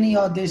not getting the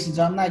auditions,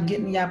 or I'm not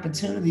getting the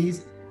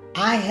opportunities,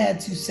 I had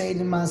to say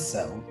to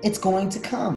myself, it's going to come.